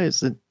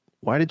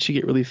did she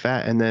get really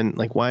fat, and then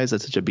like why is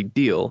that such a big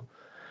deal?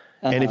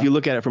 Uh-huh. And if you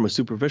look at it from a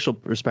superficial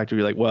perspective,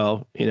 you're like,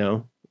 well,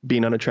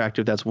 being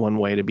unattractive, that's one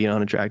way to be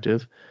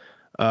unattractive.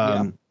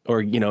 Or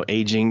the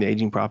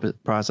aging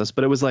process.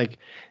 But it was like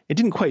it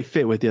didn't quite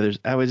fit with the others.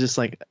 I was just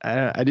like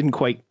I didn't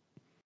quite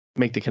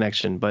make the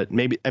connection. But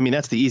maybe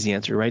that's the easy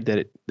answer, right?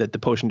 That the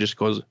potion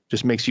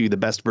just makes you the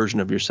best version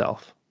of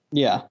yourself.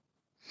 Yeah,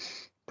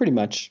 pretty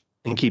much.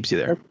 And keeps you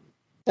there.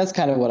 That's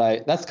kind of what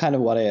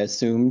I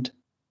assumed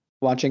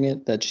watching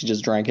it, that she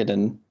just drank it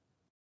and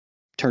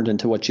turned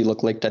into what she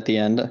looked like at the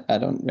end. I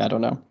don't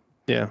know.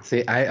 Yeah.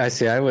 See,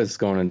 I was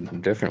going a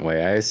different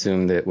way. I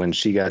assumed that when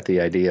she got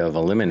the idea of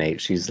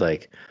eliminate, she's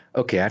like,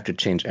 okay, I have to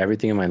change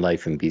everything in my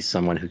life and be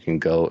someone who can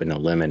go and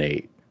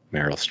eliminate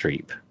Meryl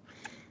Streep.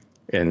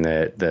 And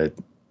the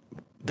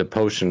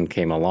potion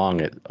came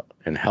along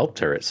and helped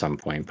her at some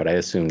point, but I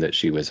assumed that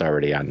she was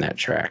already on that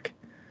track.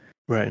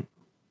 Right.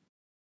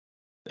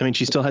 I mean,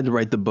 she still had to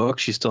write the book.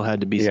 She still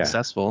had to be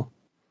successful.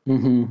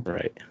 Mm-hmm.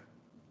 Right.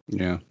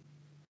 Yeah.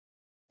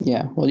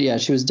 Yeah. Well, yeah,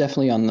 she was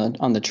definitely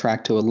on the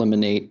track to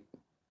eliminate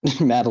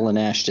Madeline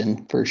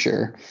Ashton for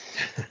sure.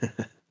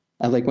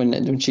 I like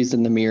when she's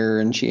in the mirror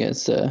and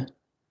she's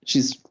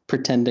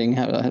practicing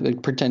how to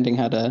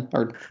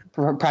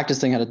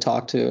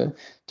talk to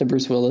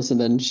Bruce Willis, and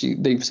then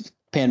they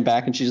pan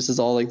back and she just has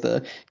all like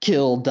the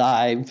kill,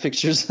 die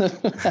fixtures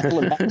of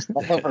Madeline Ashton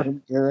all over her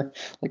mirror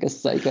like a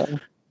psycho.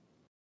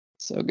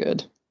 So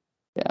good.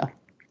 Yeah.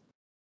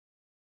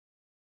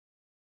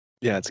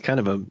 Yeah, it's kind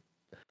of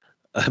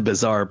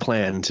bizarre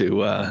plan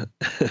to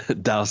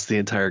douse the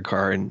entire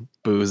car in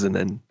booze and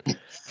then.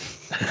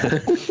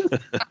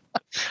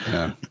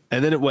 Yeah.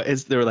 And then they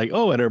were like,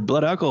 oh, and her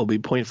blood alcohol will be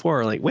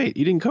 0.4. Like, wait,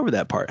 you didn't cover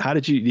that part.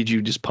 Did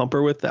you just pump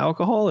her with the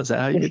alcohol? Is that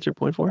how you get your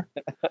 0.4?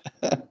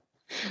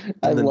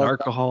 And the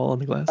alcohol in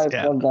the glass.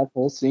 I love that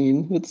whole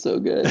scene. It's so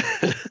good.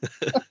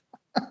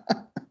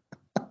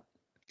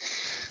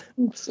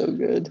 It's so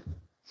good.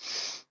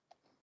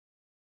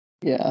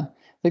 Yeah.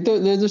 Like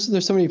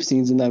there's so many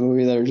scenes in that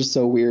movie that are just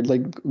so weird.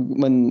 Like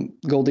when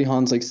Goldie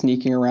Hawn's like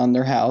sneaking around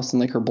their house in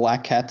like her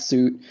black cat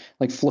suit,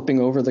 like flipping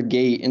over the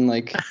gate and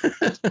like,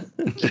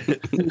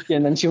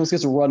 and then she almost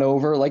gets run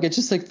over. Like it's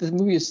just like the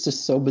movie is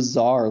just so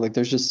bizarre. Like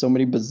there's just so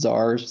many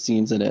bizarre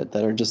scenes in it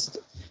that are just,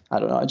 I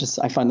don't know.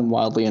 I find them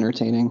wildly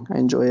entertaining. I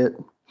enjoy it.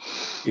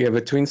 Yeah,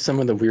 between some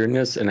of the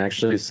weirdness and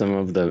actually some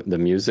of the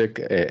music,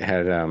 it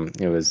had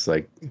it was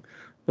like a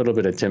little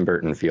bit of Tim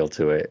Burton feel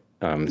to it.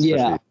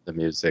 Especially the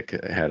music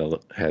had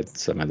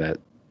some of that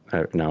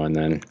now and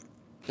then.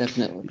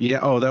 Definitely. Yeah.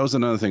 Oh, that was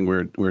another thing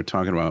we were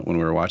talking about when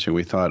we were watching.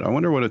 We thought, I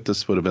wonder what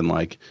this would have been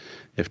like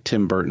if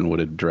Tim Burton would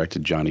have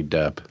directed Johnny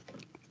Depp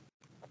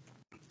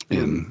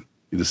in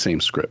the same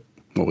script.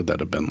 What would that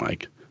have been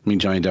like? I mean,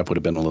 Johnny Depp would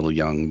have been a little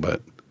young,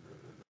 but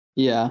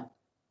yeah.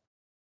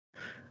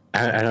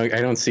 I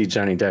don't see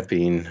Johnny Depp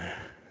being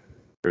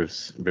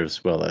Bruce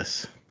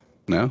Willis.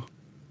 No.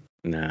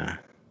 Nah.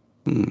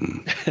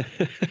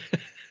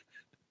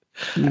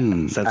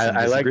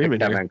 I like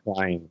Kevin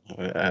Kline.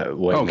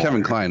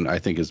 Kevin Kline, I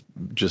think is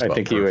just. I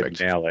think perfect.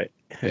 He would nail it.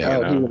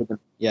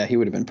 Yeah, he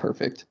would have been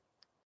perfect.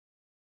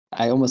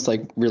 I almost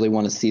like really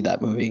want to see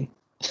that movie.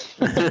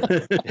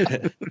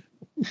 I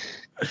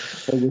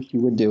wish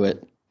you would do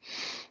it.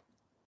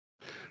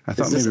 I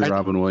thought maybe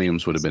Robin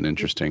Williams would have been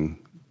interesting,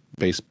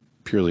 based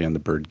purely on the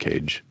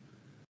birdcage,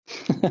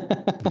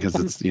 because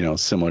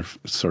it's similar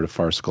sort of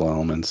farcical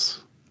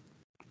elements.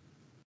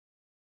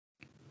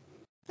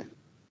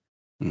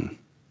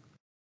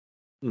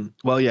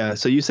 Well, yeah.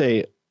 So you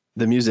say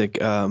the music,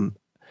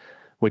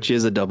 which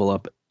is a double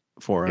up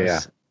for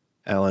us,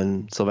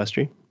 Alan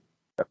Silvestri,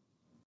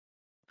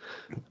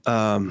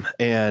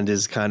 and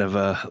is kind of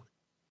a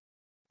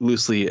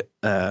loosely,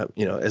 has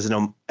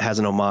an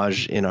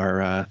homage in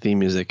our theme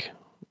music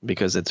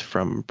because it's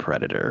from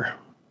Predator.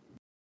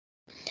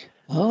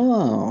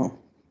 Oh,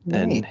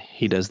 and right.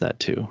 He does that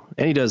too,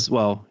 and he does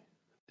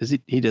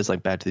he does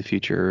like Back to the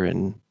Future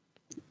and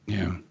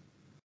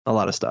a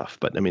lot of stuff.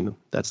 But I mean,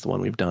 that's the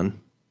one we've done.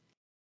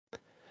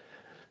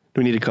 Do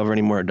we need to cover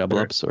any more double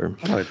ups or?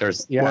 Oh,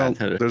 there's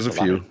a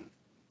few.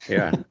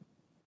 Yeah,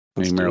 I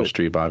mean Meryl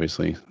Streep,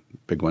 obviously,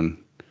 big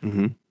one.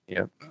 Mm-hmm.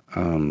 Yep.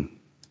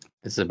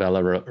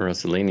 Isabella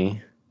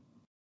Rossellini.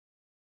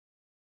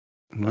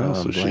 What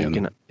else was she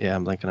in? Yeah,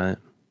 I'm blanking on it.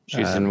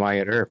 She's in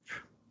Wyatt Earp.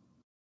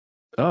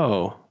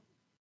 Oh,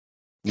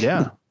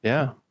 yeah.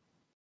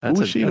 Who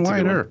was she in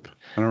Wyatt Earp?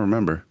 I don't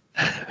remember.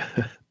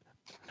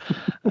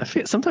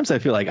 Sometimes I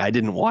feel like I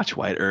didn't watch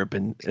Wyatt Earp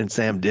and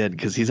Sam did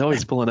because he's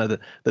always pulling out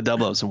the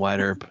double ups in Wyatt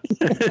Earp.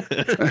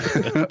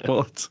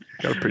 Well, it's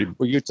got a pretty.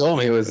 Well, you told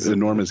me it was an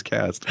enormous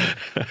cast.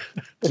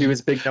 She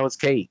was Big Nose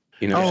Kate.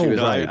 She was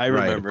I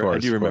remember. Right, I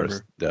do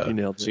remember. You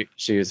nailed it.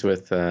 She was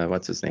with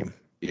what's his name?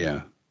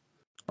 Yeah.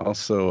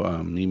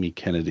 Also, Mimi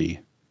Kennedy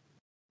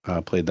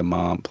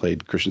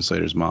played Christian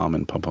Slater's mom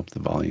in Pump Up the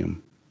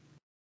Volume.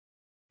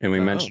 And we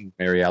mentioned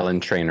Mary Ellen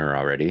Trainor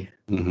already.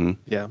 Mm-hmm.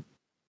 Yeah.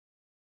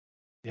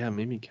 Yeah,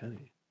 Mimi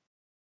Kennedy.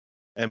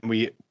 And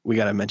we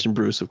got to mention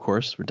Bruce, of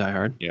course, for Die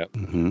Hard. Yep.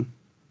 Mm-hmm.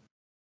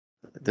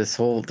 This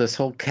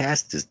whole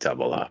cast is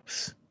double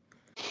ups.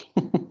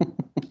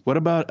 What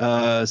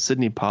about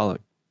Sidney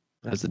Pollack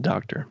as the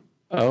doctor?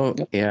 Oh,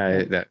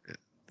 yeah,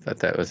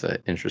 that was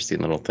an interesting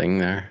little thing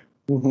there.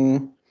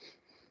 Mm-hmm.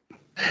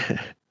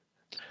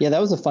 Yeah,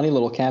 that was a funny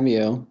little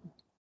cameo.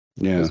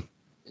 Yeah.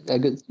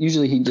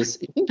 Usually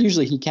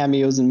he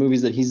cameos in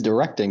movies that he's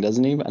directing,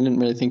 doesn't he? I didn't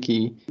really think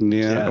he.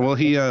 Yeah. Well,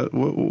 he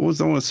what was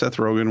the one with Seth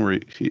Rogen where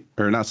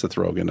or not Seth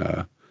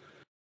Rogen?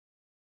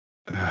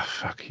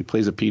 He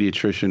plays a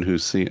pediatrician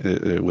who's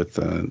with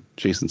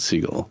Jason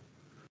Segel.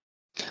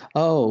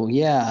 Oh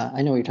yeah,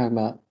 I know what you're talking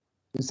about.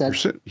 Is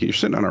that you're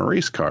sitting on a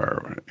race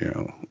car?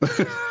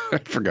 I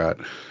forgot.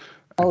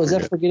 Is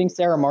that Forgetting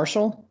Sarah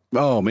Marshall?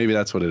 Oh, maybe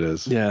that's what it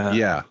is. Yeah.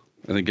 Yeah,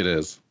 I think it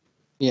is.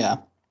 Yeah.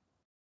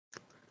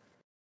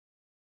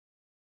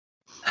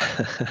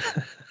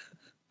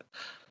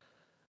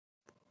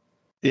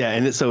 Yeah,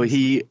 and so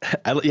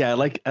I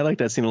like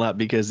that scene a lot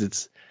because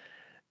it's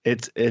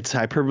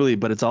hyperbole,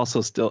 but it's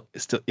also still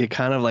it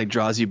kind of like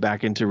draws you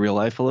back into real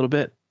life a little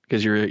bit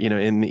because you're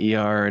in the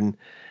ER and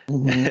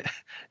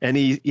and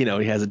he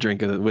has a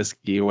drink of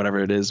whiskey or whatever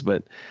it is,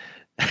 but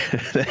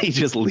then he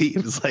just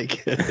leaves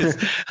like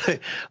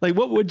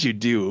what would you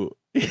do?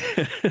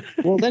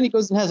 Well, then he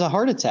goes and has a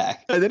heart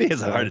attack. And then he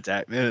has a heart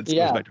attack, and it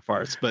goes back to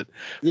farce. But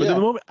for the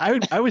moment,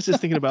 I was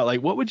just thinking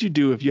about what would you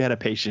do if you had a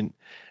patient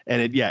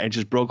and it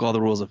just broke all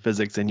the rules of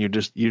physics, and you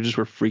just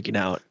were freaking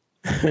out,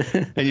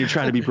 and you're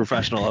trying to be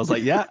professional. I was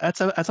like, yeah, that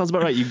sounds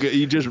about right.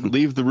 You just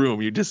leave the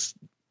room. You just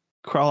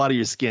crawl out of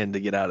your skin to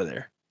get out of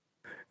there.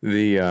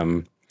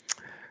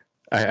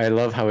 I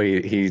love how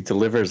he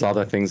delivers all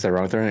the things that are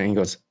wrong with her, and he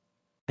goes,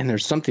 and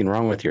there's something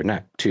wrong with your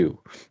neck too.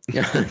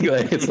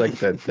 It's like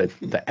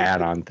the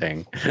add-on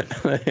thing.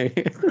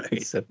 Right.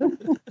 So.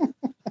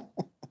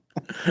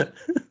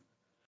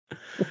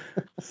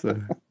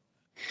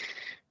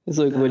 It's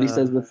like what he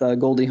says with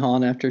Goldie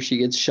Hawn after she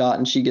gets shot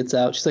and she gets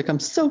out. She's like, I'm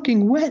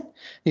soaking wet.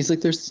 He's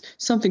like, there's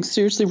something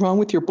seriously wrong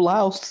with your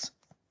blouse.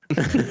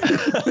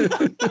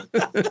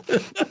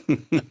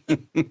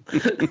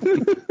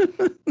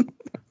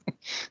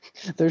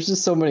 There's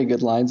just so many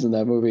good lines in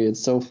that movie.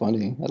 It's so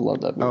funny. I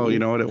love that movie. Oh, you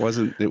know what?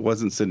 It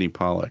wasn't Sidney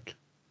Pollack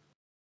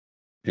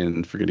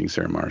in Forgetting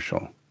Sarah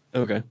Marshall.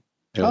 Okay.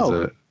 It was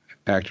an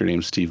actor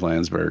named Steve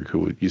Landsberg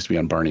who used to be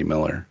on Barney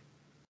Miller.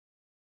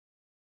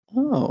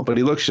 Oh. But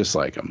he looks just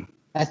like him.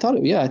 I thought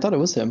it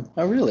was him.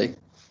 Oh, really?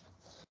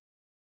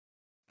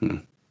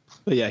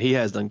 But yeah, he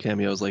has done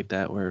cameos like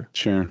that where.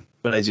 Sure.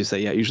 But as you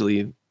say, yeah,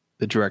 usually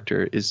the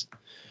director is.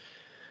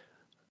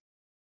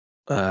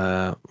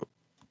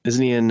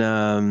 Isn't he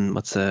in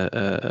what's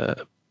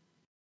Eyes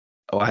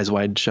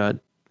Wide Shut?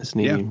 Isn't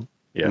he?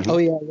 Yeah. Oh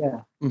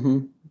yeah. Mm-hmm.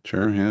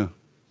 Sure. Yeah.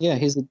 Yeah,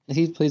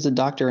 he plays a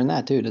doctor in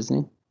that too,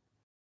 doesn't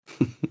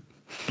he?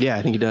 Yeah,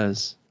 I think he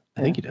does.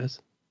 I think he does.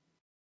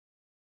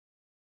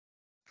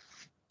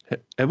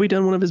 Have we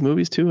done one of his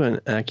movies too?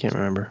 And I can't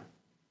remember.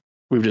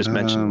 We've just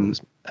mentioned.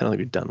 I don't think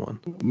we've done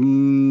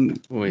one.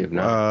 We have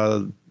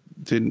not.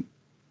 Did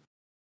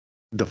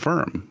The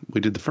Firm? We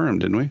did The Firm,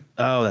 didn't we?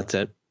 Oh, that's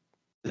it.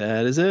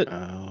 That is it.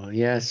 Oh,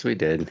 yes, we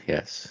did.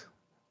 Yes.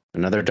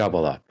 Another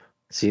double up.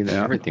 See,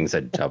 everything's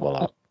a double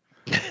up.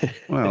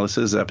 Well, this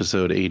is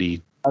episode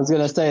 80. I was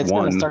going to say it's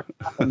going to start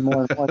happening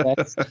more and more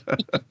guys.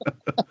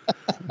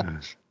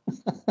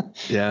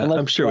 Yeah,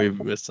 I'm sure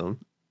we've missed some.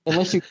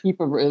 Unless you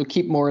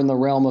keep more in the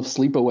realm of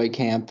sleepaway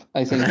camp,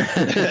 I think.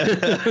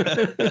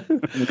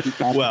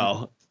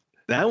 Well,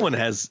 that one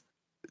has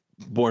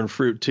borne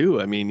fruit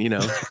too. I mean,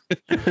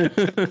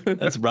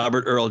 that's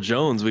Robert Earl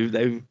Jones.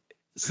 They've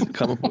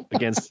come up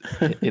against,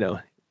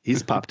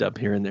 he's popped up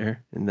here and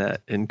there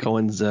in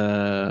Cohen's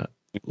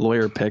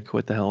lawyer pick.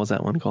 What the hell was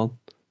that one called?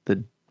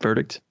 The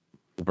Verdict.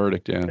 The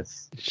Verdict, yeah. It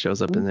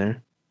shows up in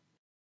there.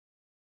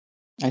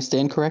 I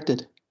stand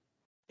corrected.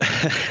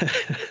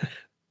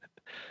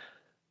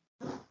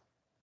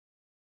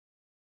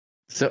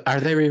 So are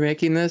they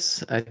remaking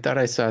this? I thought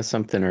I saw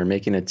something, or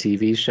making a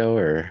TV show,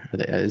 or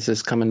is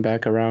this coming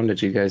back around?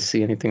 Did you guys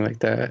see anything like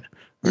that?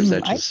 Or is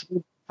that just...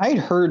 I'd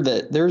heard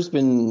that there's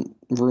been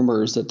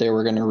rumors that they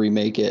were going to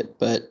remake it,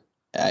 but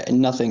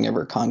nothing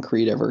ever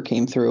concrete ever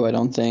came through, I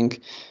don't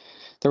think.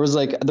 There was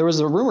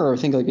a rumor, I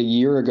think like a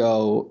year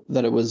ago,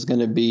 that it was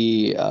going to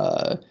be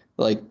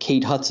like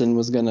Kate Hudson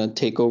was going to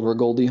take over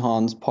Goldie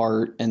Hawn's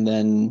part, and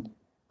then...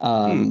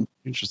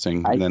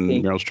 interesting. And then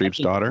Meryl Streep's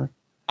daughter?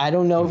 I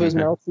don't know if it was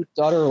Meryl Streep's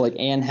daughter or like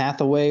Anne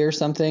Hathaway or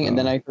something. And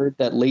then I heard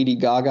that Lady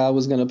Gaga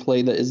was going to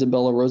play the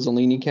Isabella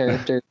Rossellini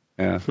character.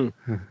 Yeah.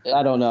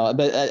 I don't know.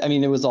 But I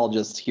mean, it was all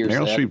just hearsay.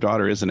 Meryl Streep's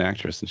daughter is an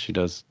actress, and she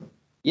does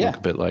look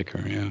a bit like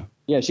her. Yeah.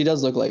 Yeah, she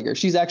does look like her.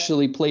 She's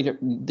actually played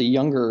the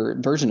younger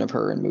version of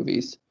her in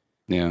movies.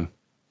 Yeah.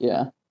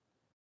 Yeah.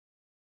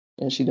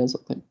 Yeah, she does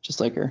look just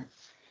like her.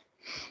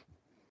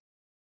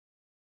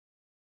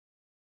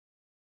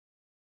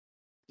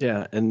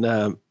 Yeah, and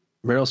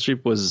Meryl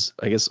Streep was,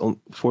 I guess,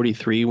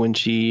 43 when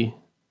she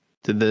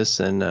did this,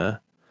 and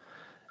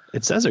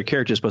it says her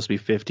character is supposed to be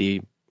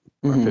 50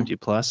 or 50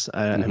 plus.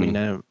 I mean,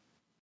 I don't.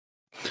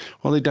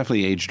 Well, they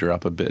definitely aged her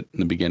up a bit in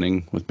the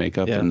beginning with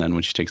makeup, and then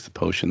when she takes the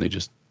potion, they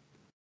just.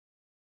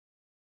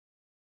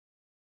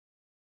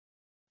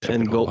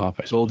 And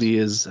Goldie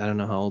is, I don't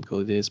know how old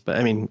Goldie is, but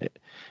I mean,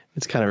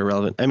 it's kind of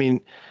irrelevant. I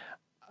mean,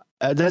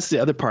 that's the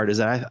other part, is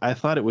that I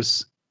thought it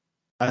was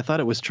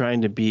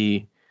trying to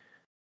be,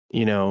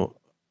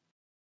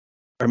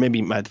 or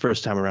maybe my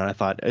first time around, I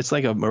thought it's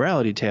like a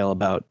morality tale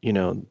about,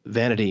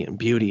 vanity and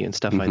beauty and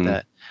stuff like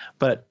that.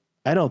 But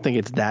I don't think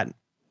it's that.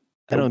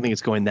 I don't think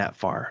it's going that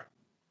far.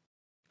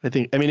 I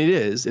mean, it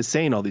is. It's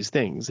saying all these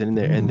things, and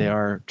they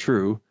are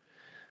true.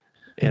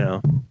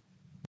 Yeah.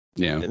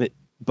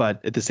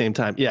 But at the same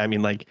time, yeah. I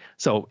mean, like,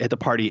 so at the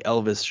party,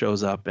 Elvis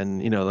shows up,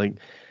 and like,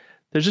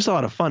 there's just a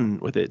lot of fun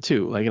with it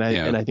too. Like, and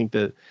I think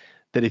that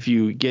if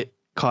you get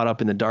caught up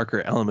in the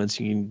darker elements,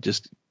 you can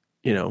just,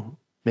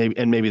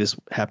 maybe this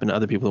happened to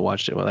other people who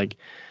watched it. But like,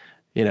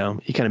 you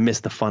kind of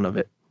miss the fun of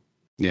it.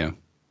 Yeah.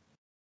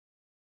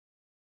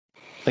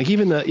 Like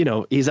even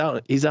he's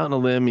out on a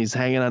limb. He's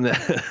hanging on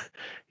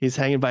he's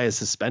hanging by his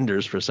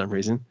suspenders for some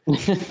reason,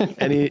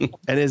 and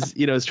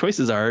his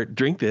choices are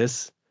drink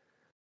this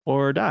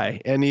or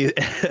die. And he's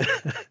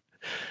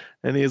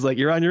like,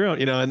 you're on your own,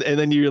 and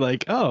then you're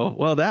like, oh,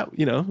 well, that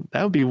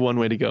would be one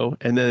way to go.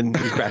 And then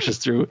he crashes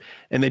through,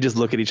 and they just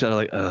look at each other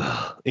like,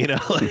 ugh,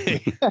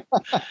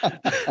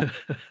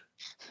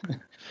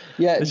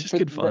 Yeah, it's just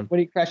good fun. When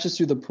he crashes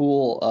through the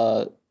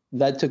pool,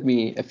 that took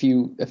me a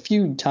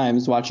few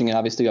times watching it.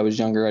 Obviously, I was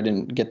younger. I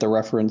didn't get the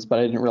reference, but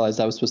I didn't realize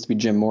that was supposed to be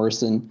Jim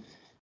Morrison.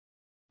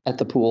 at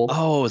the pool.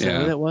 Oh, is that Yeah.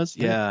 what that was?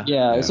 Yeah.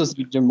 Yeah, it's supposed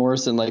to be Jim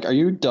Morrison. Like, are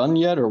you done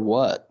yet or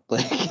what?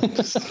 Like,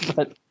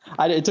 but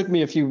it took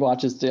me a few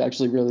watches to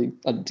actually really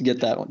to get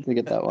that one.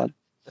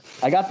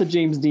 I got the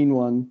James Dean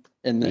one,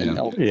 and then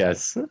Elvis.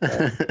 Yes.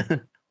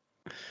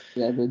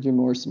 Yeah, the Jim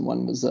Morrison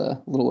one was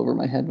a little over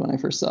my head when I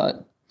first saw it.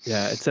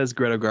 Yeah, it says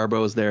Greta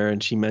Garbo is there,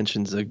 and she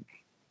mentions a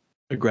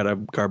Greta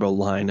Garbo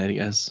line, I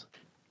guess.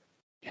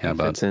 Yeah,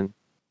 about Fits in.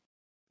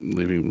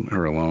 leaving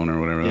her alone or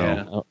whatever.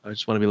 Yeah, I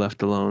just want to be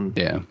left alone.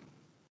 Yeah.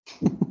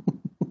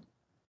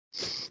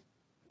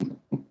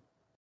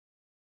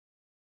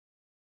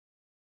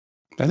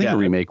 I think a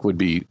remake would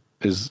be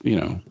so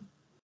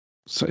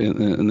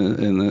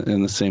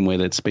in the same way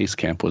that Space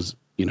Camp was,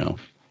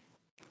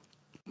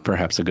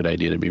 perhaps a good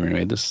idea to be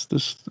remade. This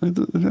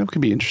that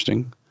could be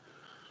interesting.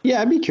 Yeah,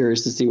 I'd be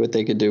curious to see what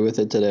they could do with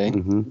it today.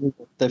 Mm-hmm.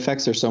 The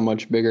effects are so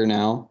much bigger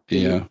now.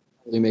 Yeah,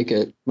 really make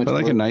it much. But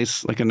like more... a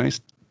nice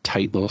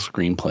tight little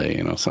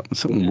screenplay.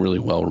 Something really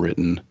well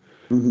written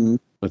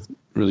with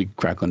really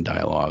crackling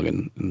dialogue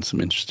and some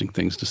interesting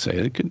things to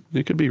say.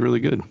 It could be really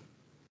good.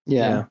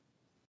 Yeah.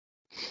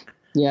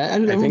 Yeah,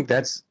 I think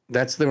that's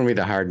going to be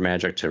the hard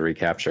magic to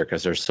recapture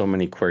because there's so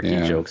many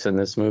quirky jokes in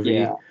this movie.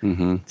 Yeah.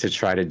 To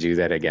try to do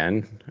that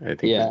again, I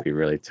think would be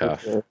really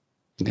tough. Sure.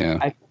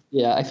 Yeah.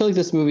 I feel like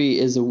this movie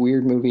is a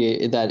weird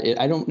movie that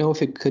I don't know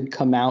if it could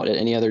come out at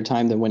any other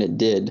time than when it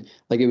did.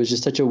 Like it was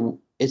just such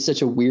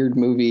a weird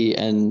movie,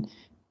 and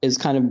it's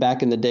kind of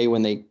back in the day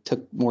when they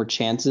took more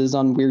chances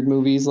on weird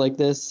movies like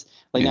this.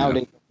 Like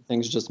nowadays,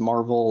 everything's just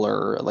Marvel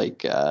or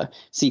like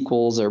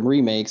sequels or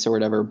remakes or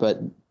whatever.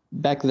 But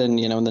back then,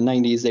 in the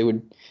 90s, they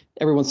would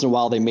every once in a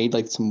while they made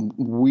like some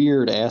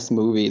weird ass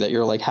movie that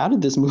you're like, how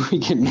did this movie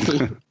get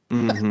made?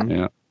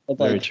 Yeah.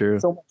 Very true.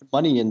 So much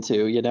money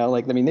into,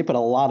 they put a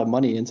lot of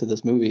money into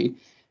this movie,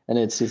 and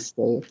it's just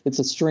it's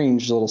a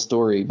strange little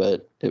story,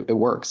 but it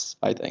works.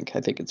 I think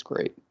it's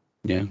great.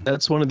 Yeah,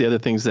 that's one of the other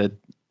things that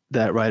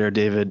writer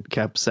David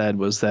Koepp said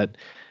was that,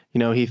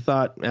 he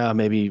thought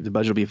maybe the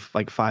budget would be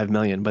like $5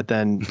 million, but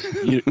then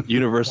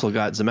Universal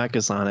got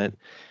Zemeckis on it,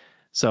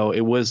 so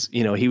it was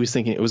he was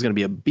thinking it was going to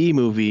be a B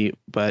movie,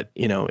 but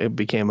it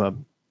became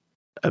an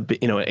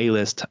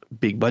A-list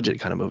big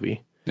budget kind of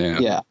movie.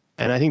 Yeah.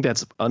 And I think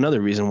that's another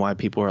reason why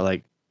people are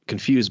like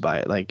confused by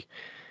it. Like,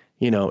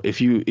 if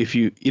you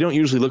don't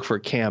usually look for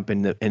camp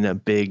in a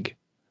big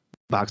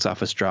box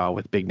office draw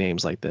with big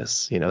names like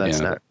this, that's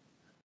not.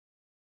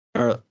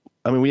 Or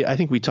I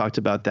think we talked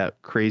about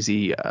that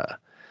crazy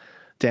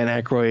Dan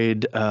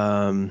Aykroyd.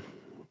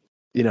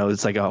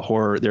 It's like a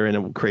horror. They're in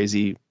a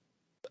crazy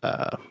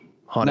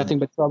haunted. Nothing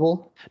But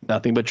Trouble.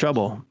 Nothing But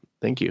Trouble.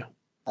 Thank you.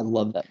 I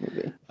love that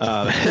movie.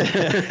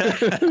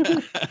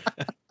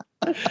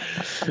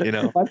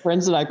 My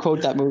friends and I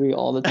quote that movie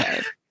all the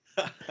time.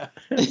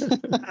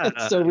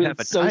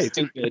 It's so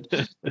stupid,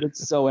 but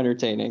it's so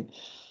entertaining.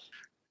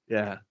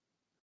 Yeah.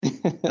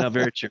 No,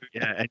 very true.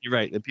 Yeah, and you're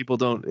right. The people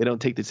don't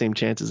take the same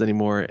chances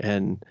anymore,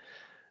 and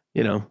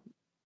we're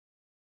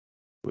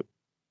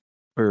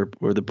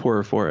the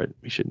poorer for it.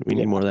 We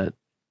need more of that.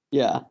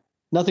 Yeah.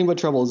 Nothing But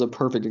Trouble is a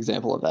perfect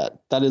example of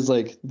that. That is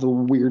like the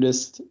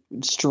weirdest,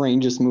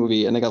 strangest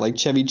movie. And they got like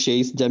Chevy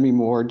Chase, Demi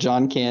Moore,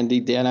 John Candy,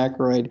 Dan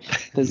Aykroyd.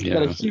 It's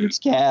got a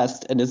huge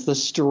cast, and it's the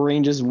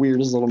strangest,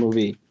 weirdest little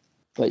movie.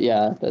 But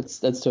yeah, that's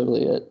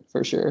totally it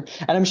for sure.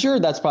 And I'm sure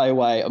that's probably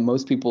why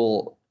most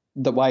people,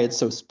 why it's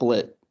so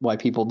split, why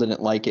people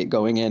didn't like it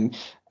going in.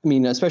 I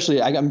mean,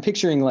 especially I'm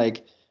picturing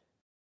like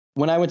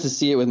when I went to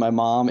see it with my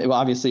mom, it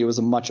was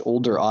a much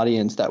older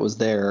audience that was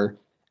there.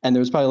 And there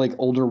was probably like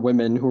older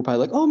women who were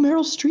probably like, "Oh,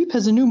 Meryl Streep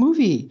has a new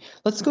movie.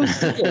 Let's go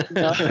see it."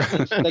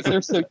 Like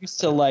they're so used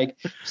to like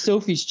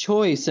Sophie's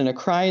Choice and A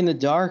Cry in the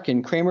Dark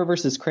and Kramer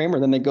versus Kramer.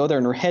 Then they go there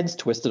and her head's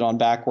twisted on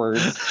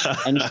backwards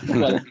and she's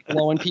like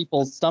blowing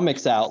people's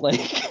stomachs out.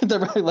 Like they're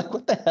probably like,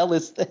 "What the hell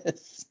is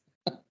this?"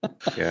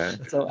 Yeah.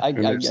 So I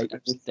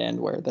understand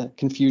where the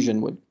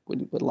confusion would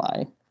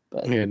lie.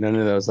 But yeah, none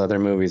of those other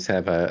movies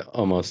have a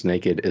almost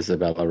naked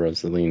Isabella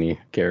Rossellini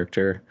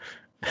character.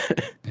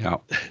 Yeah.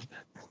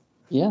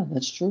 Yeah,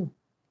 that's true.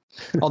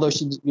 Although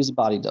she used a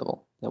body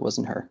double. That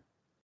wasn't her.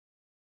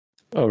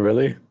 Oh,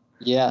 really?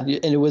 Yeah.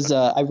 And it was,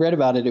 I read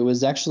about it. It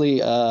was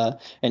actually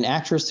an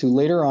actress who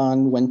later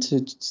on went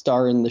to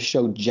star in the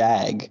show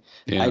Jag.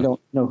 Yeah. I don't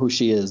know who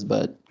she is,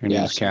 but her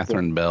name's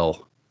Catherine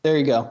Bell. There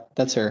you go.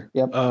 That's her.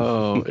 Yep.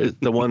 Oh,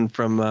 the one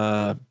from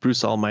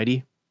Bruce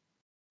Almighty?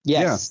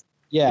 Yes.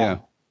 Yeah.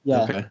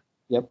 Okay.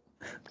 Yep.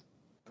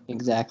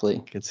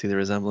 Exactly. I can see the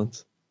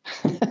resemblance.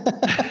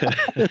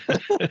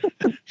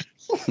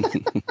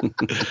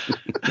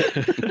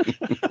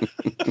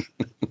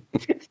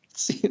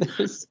 See,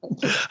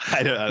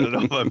 I don't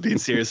know if I'm being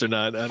serious or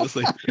not,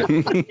 honestly.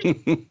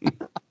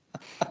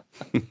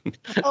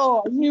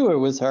 Oh, I knew it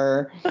was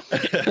her.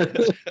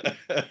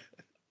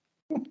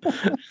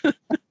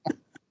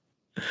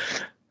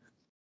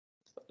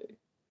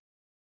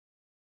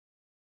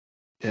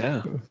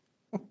 Yeah.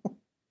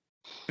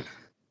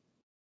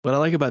 What I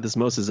like about this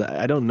most is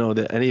I don't know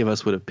that any of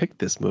us would have picked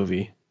this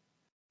movie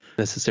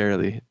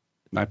necessarily.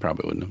 I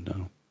probably wouldn't have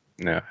known.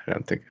 No, I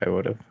don't think I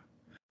would have.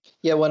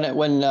 Yeah,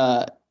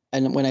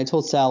 when I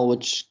told Sal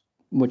which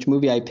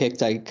movie I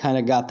picked, I kind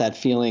of got that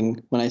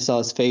feeling when I saw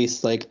his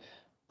face, like,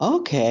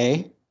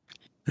 okay,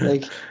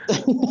 like.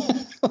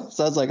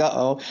 So I was like,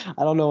 uh-oh,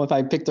 I don't know if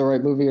I picked the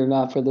right movie or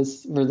not for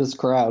this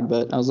crowd,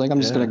 but I was like, I'm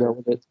just gonna go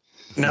with it.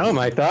 No,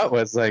 my thought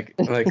was like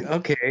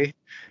okay,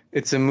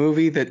 it's a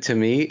movie that to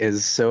me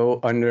is so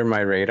under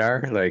my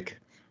radar, like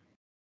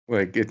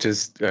it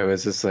just I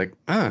was just like,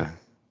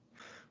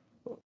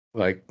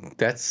 like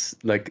that's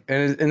like,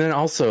 and then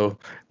also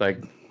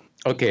like,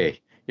 okay,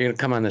 you're gonna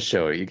come on the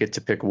show, you get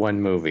to pick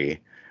one movie,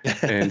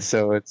 and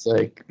so it's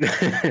like,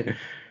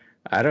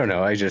 I don't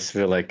know, I just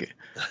feel like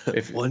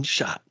if one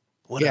shot.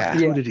 What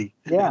opportunity.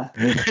 Yeah.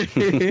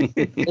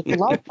 It's a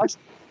lot of pressure.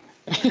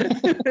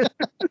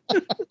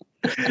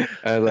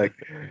 I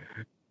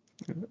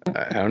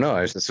don't know.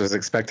 I just was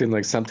expecting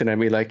like something. I'd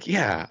be like,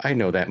 yeah, I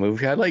know that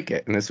movie. I like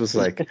it. And this was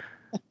like,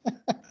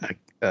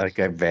 like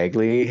I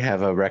vaguely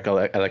have a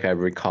like I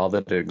recall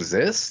that it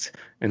exists,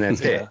 and that's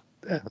it.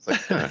 I was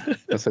like,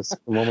 that's a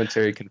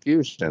momentary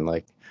confusion.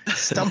 Like,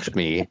 stumped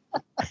me.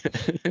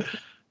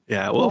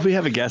 Yeah. Well, if we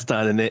have a guest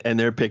on and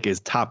their pick is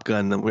Top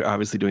Gun, then we're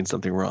obviously doing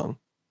something wrong.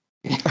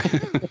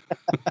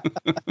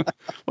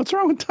 What's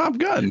wrong with Top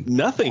Gun?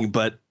 Nothing,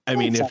 but I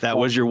mean, if that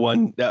was your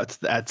one, that's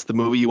the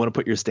movie you want to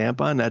put your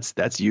stamp on.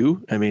 That's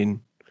you. I mean,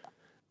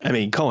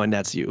 Cohen,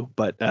 that's you.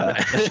 But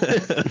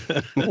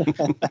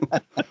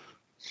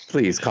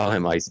please call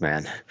him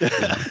Iceman.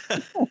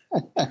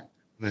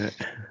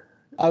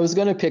 I was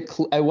gonna pick.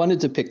 I wanted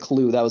to pick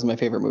Clue. That was my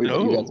favorite movie. We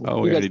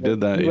already did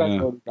that.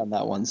 Yeah, on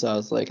that one. So I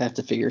was like, I have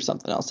to figure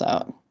something else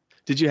out.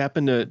 Did you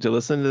happen to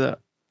listen to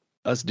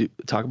us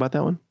talk about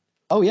that one?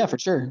 Oh yeah, for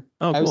sure.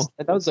 Oh, cool.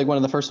 That was like one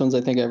of the first ones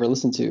I think I ever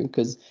listened to,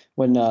 because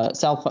when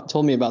Sal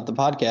told me about the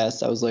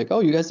podcast, I was like, oh,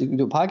 you guys can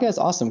do a podcast?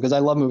 Awesome, because I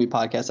love movie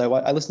podcasts.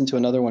 I listened to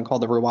another one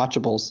called The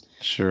Rewatchables.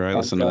 Sure, I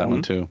listened to that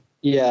one too.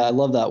 Yeah, I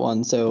love that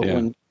one. So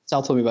when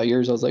Sal told me about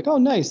yours, I was like, oh,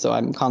 nice. So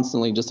I'm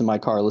constantly just in my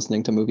car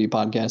listening to movie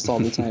podcasts all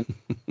the time.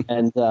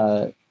 And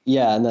and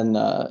then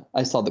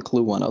I saw the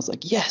Clue one. I was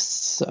like, yes.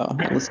 So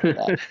I listened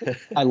to that.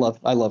 I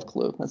love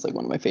Clue. That's like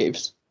one of my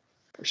faves,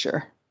 for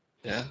sure.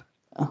 Yeah.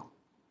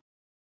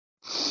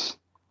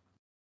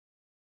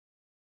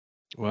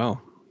 Wow.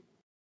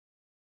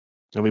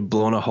 Are we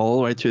blowing a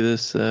hole right through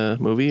this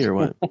movie or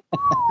what?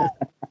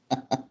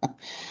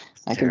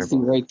 I can see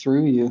right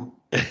through you.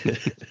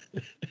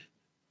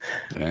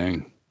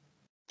 Dang.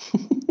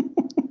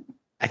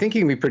 I think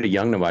you can be pretty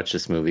young to watch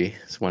this movie.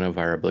 It's one of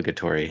our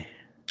obligatory.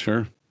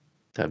 Sure.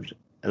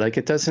 Like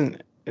it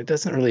doesn't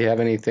really have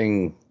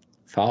anything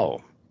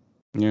foul.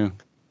 Yeah.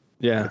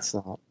 Yeah. It's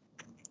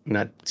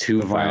not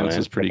too violent. Violence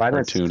is pretty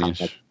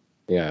cartoonish.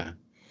 Yeah.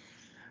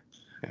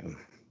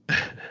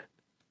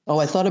 Oh,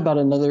 I thought about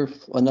another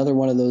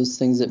one of those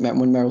things that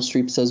when Meryl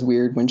Streep says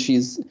weird, when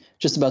she's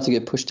just about to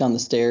get pushed down the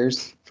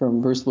stairs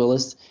from Bruce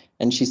Willis,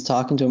 and she's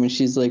talking to him, and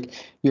she's like,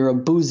 "You're a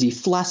boozy,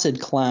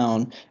 flaccid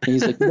clown," and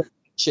he's like,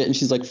 "Shit," and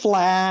she's like,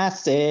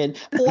 "Flaccid."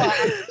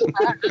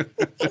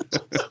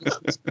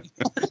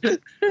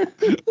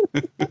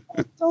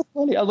 So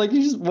funny. I'm like,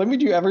 when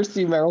would you ever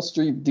see Meryl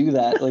Streep do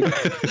that? Like,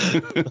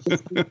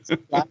 it's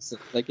flaccid.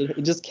 Like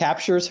it just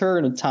captures her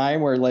in a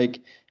time where, like,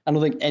 I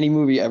don't think any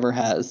movie ever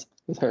has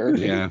with her.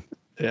 Yeah.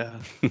 Yeah.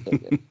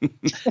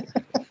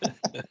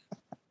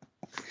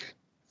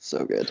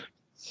 So good.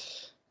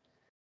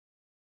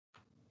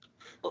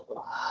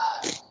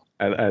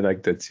 I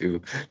like that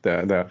too.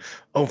 The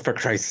oh, for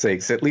Christ's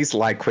sakes, at least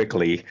lie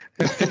quickly.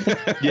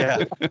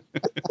 Yeah.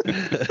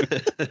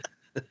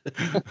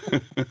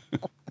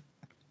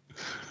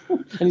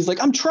 And he's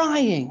like, I'm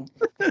trying.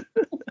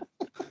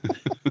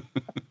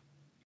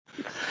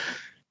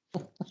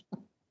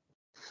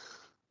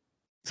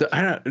 So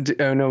I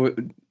don't know.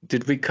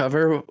 Did we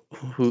cover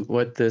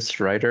what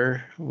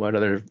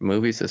other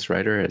movies this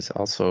writer has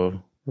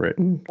also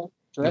written?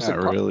 Jurassic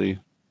Park. Really.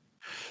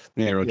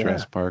 Yeah, I wrote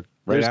Jurassic Park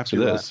right There's after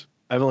two, this.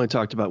 I've only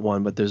talked about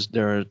one, but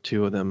there are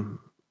two of them.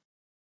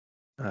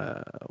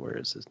 Where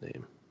is his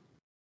name?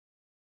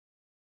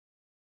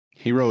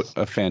 He wrote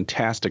a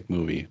fantastic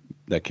movie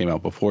that came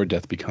out before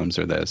Death Becomes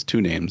Her that has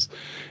two names.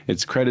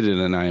 It's credited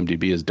on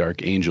IMDb as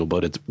Dark Angel,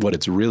 but what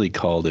it's really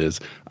called is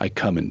I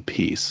Come in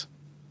Peace.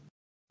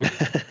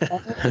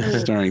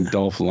 Starring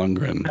Dolph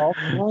Lundgren.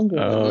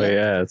 Oh,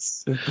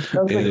 yes.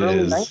 That was like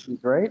early 90s,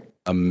 right?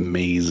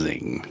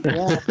 Amazing.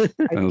 Yeah.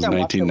 That was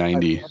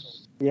 1990.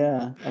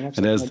 Yeah.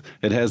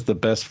 It has the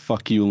best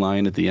fuck you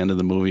line at the end of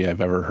the movie I've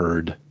ever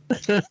heard.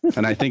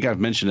 And I think I've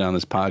mentioned it on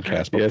this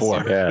podcast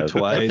before. Yes,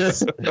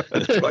 Twice.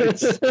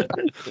 Twice.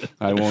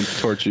 I won't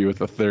torture you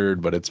with a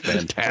third, but it's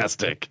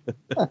fantastic.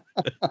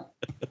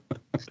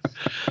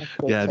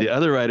 Yeah, the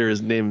other writer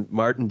is named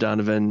Martin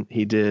Donovan.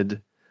 He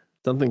did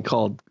something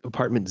called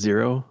Apartment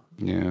Zero.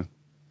 Yeah.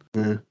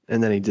 And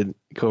then he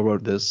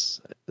co-wrote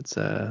this. It's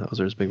those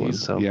are his big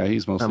ones. So yeah,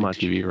 he's mostly a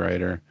TV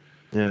writer.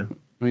 Yeah.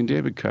 I mean,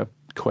 David Kep,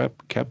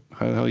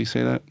 how do you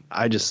say that?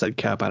 I just said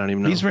Kep. I don't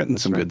even know. He's written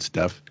some good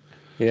stuff.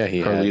 Yeah,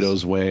 he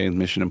Carlito's Way,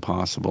 Mission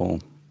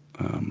Impossible.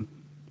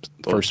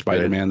 First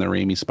Spider-Man, the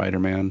Raimi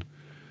Spider-Man.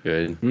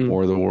 Good.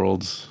 War of the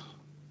Worlds.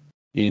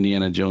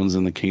 Indiana Jones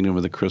and the Kingdom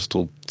of the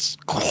Crystal.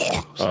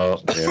 Oh,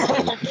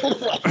 yeah.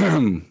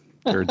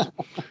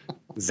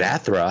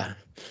 Zathra.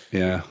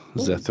 Yeah,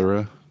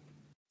 Zathura.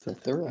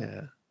 Zathura.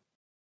 Yeah.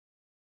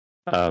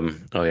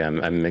 Oh yeah,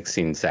 I'm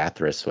mixing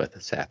Zathras with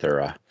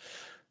Zathura.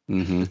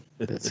 Mm-hmm.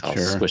 It's all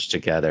squished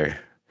together.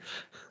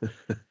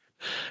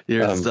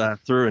 Your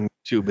through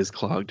tube is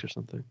clogged or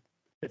something.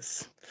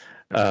 It's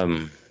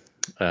what's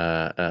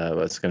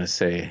gonna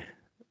say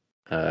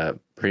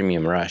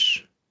Premium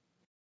Rush.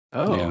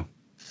 Oh, yeah.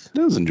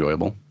 That was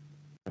enjoyable.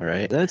 All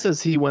right. Then it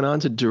says he went on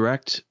to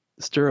direct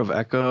Stir of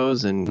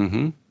Echoes and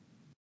Mm-hmm.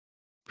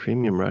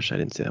 Premium Rush. I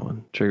didn't see that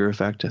one. Trigger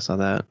Effect. I saw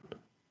that.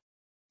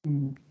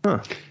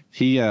 Huh.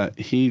 He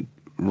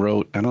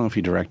wrote, I don't know if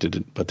he directed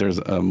it, but there's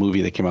a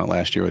movie that came out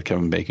last year with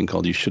Kevin Bacon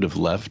called You Should Have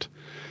Left.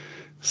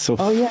 So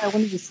Oh yeah, I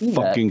wanted to see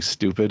fucking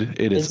stupid.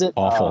 Is it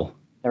awful.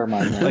 Never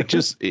mind. Like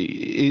just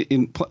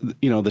in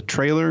the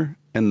trailer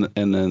and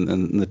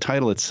the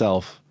title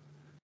itself,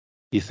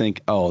 you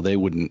think, oh, they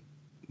wouldn't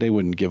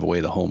give away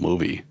the whole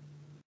movie.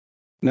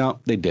 No,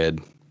 they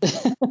did.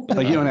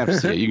 Like you don't have to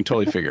see it. You can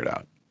totally figure it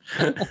out.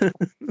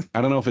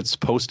 I don't know if it's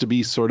supposed to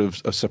be sort of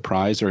a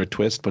surprise or a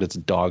twist, but it's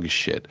dog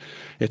shit.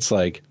 It's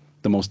like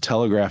the most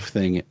telegraphed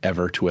thing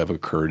ever to have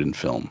occurred in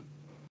film.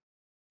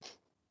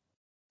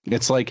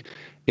 It's like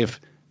if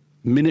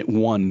minute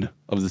 1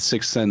 of The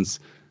Sixth Sense,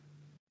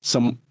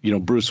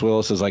 Bruce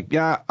Willis is like,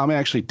 yeah, I'm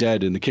actually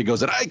dead. And the kid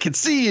goes, and I can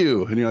see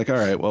you. And you're like, all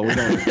right, well, we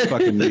don't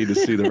fucking need to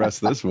see the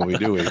rest of this movie,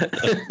 do we?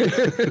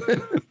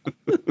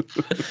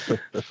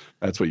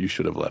 That's what You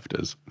Should Have Left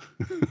is.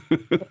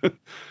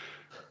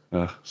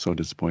 So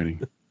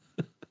disappointing.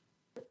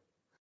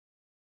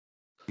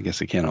 I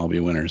guess it can't all be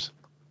winners.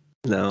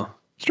 No.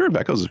 Stir of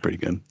Echoes is pretty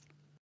good.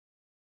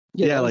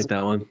 Yeah, I like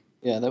that one.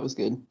 Yeah, that was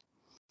good.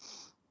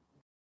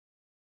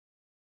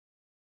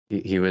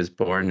 He was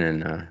born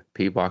in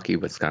Pewaukee,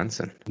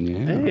 Wisconsin.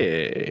 Yeah.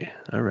 Hey,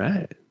 all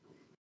right.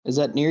 Is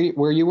that near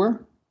where you were?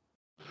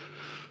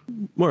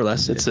 More or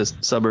less. It's a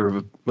suburb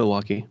of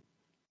Milwaukee.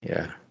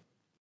 Yeah.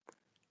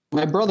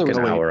 My brother was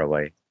An hour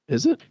away.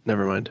 Is it?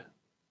 Never mind.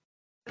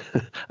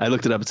 I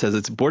looked it up. It says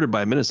it's bordered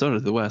by Minnesota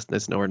to the west. And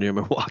it's nowhere near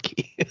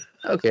Milwaukee.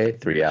 Okay,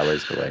 3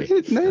 hours away.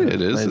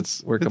 It is.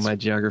 It's work on my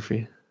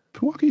geography.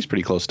 Milwaukee's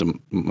pretty close to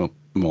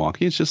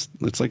Milwaukee.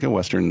 It's like a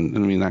western. I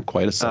mean, not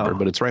quite a suburb,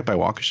 but it's right by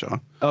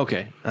Waukesha.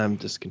 Okay, I'm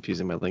just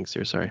confusing my links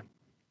here. Sorry.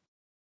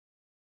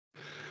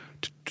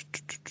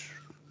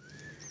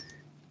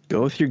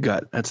 Go with your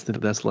gut. That's the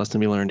lesson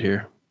we learned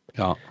here.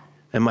 Yeah.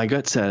 And my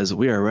gut says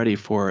we are ready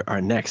for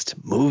our next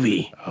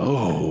movie.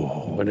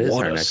 Oh, what is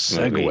our next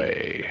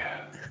segue?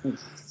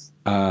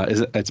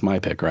 It's my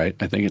pick, right?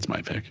 I think it's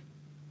my pick.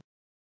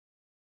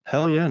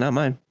 Hell yeah, not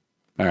mine.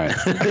 All right.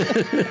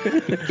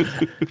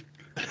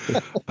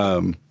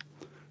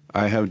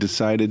 I have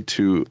decided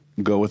to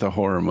go with a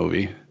horror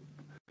movie.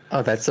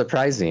 Oh, that's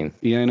surprising.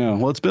 Yeah, I know.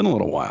 Well, it's been a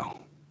little while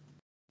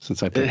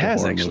since I picked a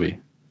horror movie.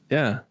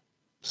 Yeah.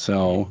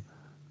 So,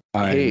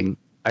 I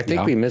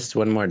think we missed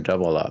one more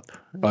double up.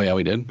 Oh, yeah,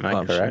 we did? Am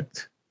I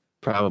correct?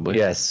 Probably.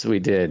 Yes, we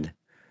did.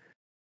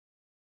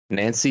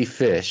 Nancy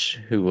Fish,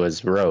 who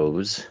was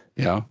Rose,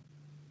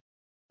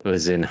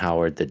 was in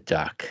Howard the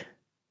Duck.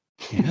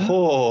 Yeah.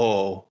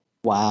 Oh.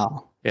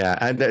 Wow. Yeah,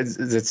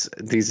 it's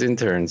these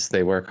interns,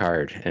 they work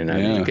hard. And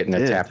I'm getting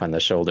a tap on the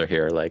shoulder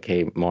here like,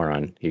 hey,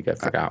 moron, you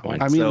forgot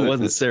one. I mean, so it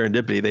wasn't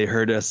serendipity. They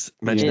heard us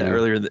mention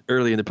that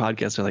early in the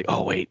podcast. They're like,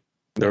 oh, wait.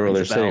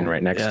 They're sitting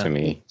right next to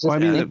me. Well, I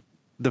mean,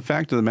 the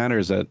fact of the matter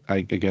is that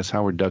I guess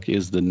Howard Duck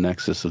is the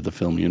nexus of the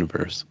film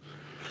universe.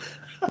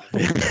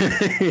 Yeah,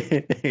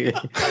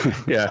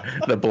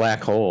 the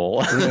black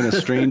hole. in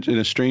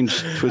a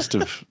strange twist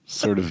of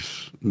sort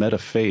of meta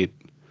fate,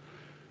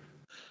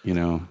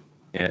 Yeah,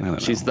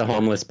 she's the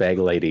homeless bag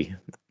lady.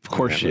 Of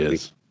course she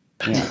is.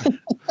 Yeah.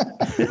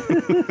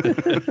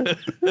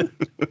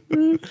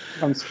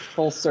 Comes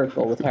full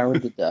circle with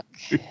Howard the Duck.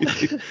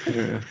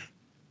 Yeah.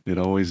 It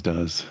always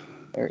does.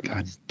 Very God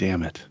nice.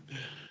 damn it.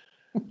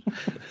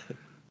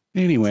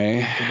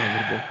 Anyway,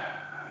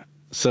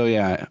 so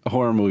yeah, a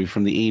horror movie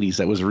from the 80s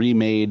that was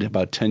remade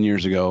about 10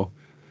 years ago.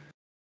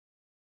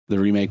 The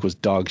remake was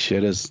dog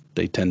shit, as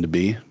they tend to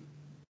be.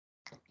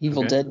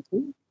 Evil Dead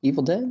 2?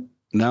 Evil Dead?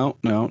 No,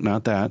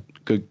 not that.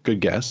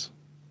 Good guess.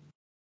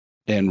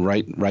 And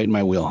right in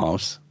my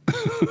wheelhouse.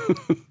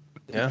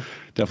 Yeah.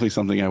 Definitely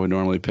something I would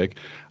normally pick.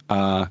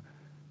 It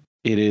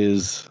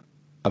is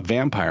a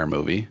vampire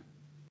movie.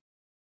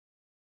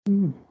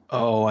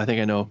 Oh, I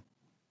think I know.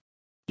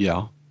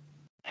 Yeah.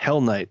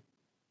 Hell Night.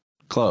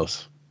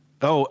 Close.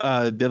 Oh,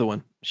 the other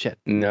one. Shit.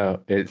 No,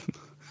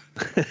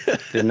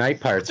 the night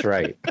part's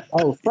right.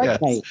 Oh,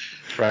 Fright Night.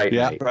 Fright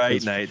Night.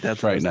 Fright Night.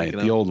 That's Fright Night.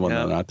 The old one,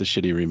 though, not the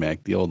shitty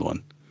remake. The old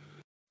one.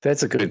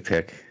 That's a good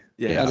pick.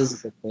 Yeah. That is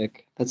a good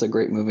pick. That's a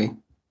great movie.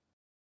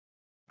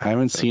 I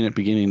haven't seen it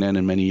beginning and end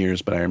in many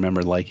years, but I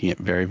remember liking it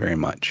very, very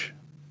much.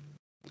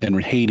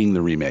 And hating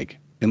the remake.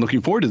 And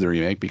looking forward to the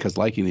remake because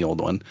liking the old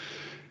one.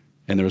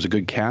 And there was a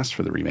good cast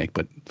for the remake,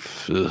 but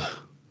ugh.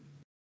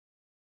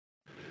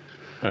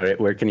 All right,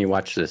 where can you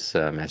watch this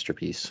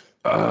masterpiece?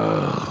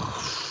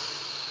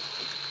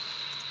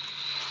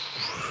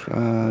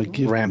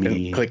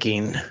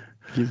 Clicking.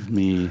 Give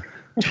me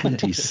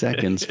 20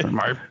 seconds for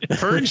my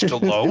purge to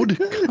load.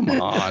 Come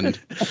on.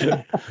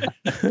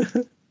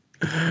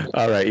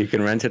 All right, you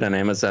can rent it on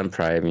Amazon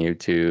Prime,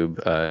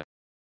 YouTube.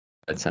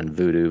 It's on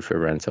Vudu for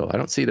rental. I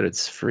don't see that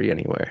it's free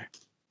anywhere.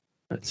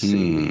 Let's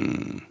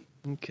see.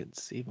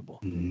 Inconceivable.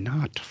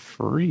 Not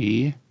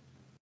free.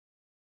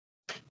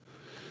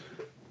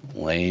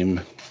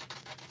 Lame.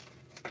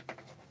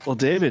 Well,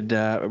 David,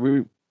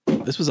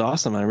 this was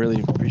awesome. I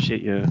really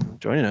appreciate you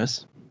joining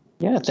us.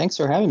 Yeah, thanks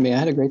for having me. I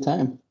had a great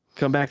time.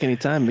 Come back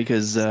anytime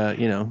because,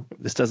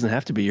 this doesn't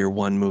have to be your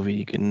one movie.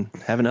 You can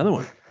have another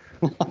one.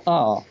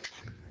 Oh,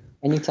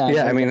 anytime.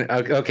 Yeah, I mean,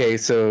 okay,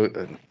 so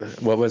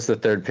what was the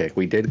third pick?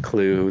 We did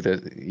Clue,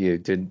 that you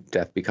did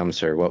Death Becomes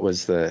Her. What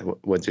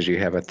did you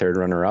have a third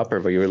runner up, or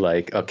were you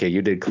like, okay,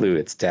 you did Clue,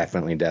 it's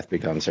definitely Death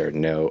Becomes Her,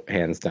 no,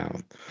 hands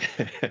down?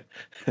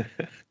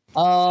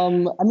 I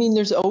mean,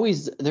 there's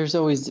always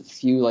a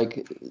few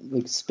like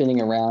spinning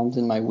around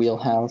in my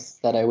wheelhouse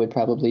that I would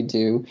probably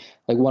do.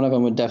 Like one of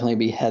them would definitely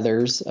be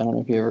Heathers. I don't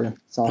know if you ever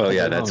saw. Oh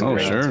yeah, that's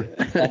sure.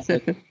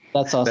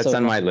 That's also that's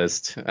on my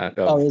list.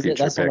 Is it?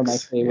 That's one of my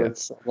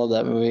favorites. Yeah. I love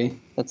that movie.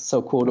 That's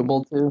so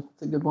quotable too.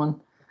 It's a good one.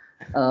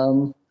 I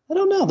don't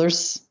know.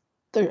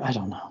 I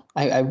don't know.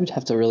 I would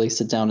have to really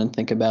sit down and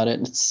think about it.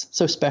 It's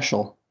so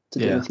special to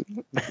do with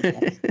you.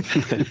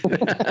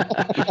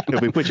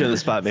 If we put you on the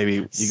spot,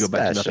 maybe you go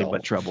back to Nothing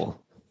But Trouble.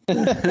 Oh,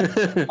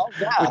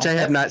 yeah. Which I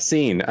have not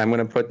seen. I'm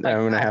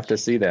gonna have to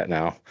see that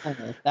now.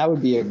 Okay. That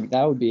would be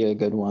a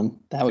good one.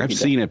 I've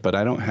seen it, but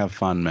I don't have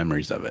fond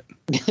memories of it.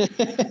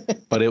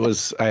 But it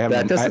was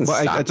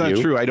that's not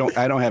true. I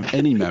don't have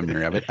any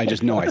memory of it. I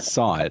just know I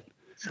saw it,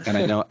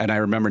 and I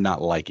remember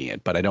not liking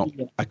it, but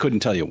I couldn't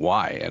tell you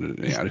why, and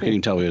I couldn't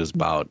even tell you what it was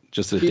about.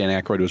 Just that Dan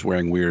Aykroyd was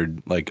wearing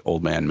weird like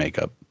old man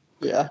makeup.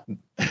 Yeah.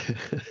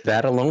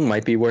 That alone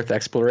might be worth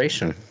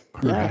exploration.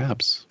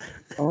 Perhaps.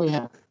 Yeah. Oh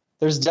yeah.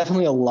 There's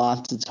definitely a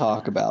lot to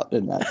talk about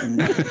in that.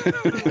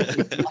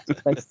 Lot to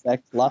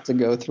dissect, a lot to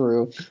go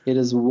through. It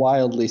is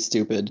wildly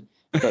stupid,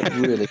 but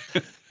really.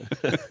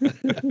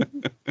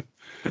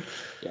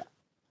 Yeah.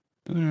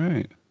 All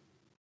right.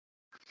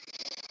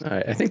 All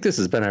right. I think this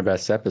has been our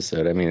best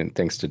episode. I mean,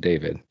 thanks to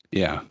David.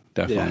 Yeah,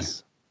 definitely.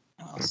 Yes.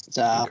 Oh,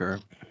 stop.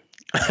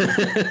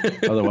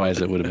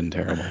 Otherwise, it would have been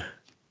terrible.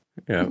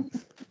 Yeah.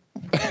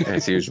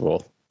 As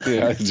usual.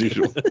 Yeah, as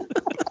usual.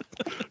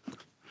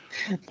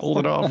 Pulled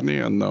it off in the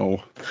end,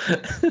 though.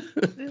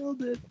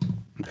 Nailed it.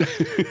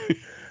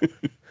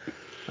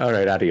 All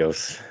right,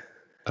 adios.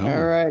 Oh.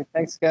 All right,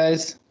 thanks,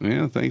 guys.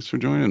 Yeah, thanks for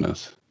joining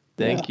us.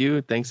 Thank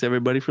you. Thanks,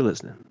 everybody, for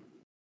listening.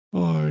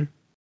 Bye.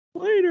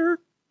 Later.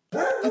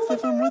 It's the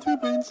Fun with Three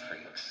Brains.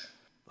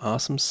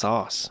 Awesome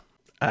sauce.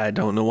 I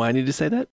don't know why I need to say that,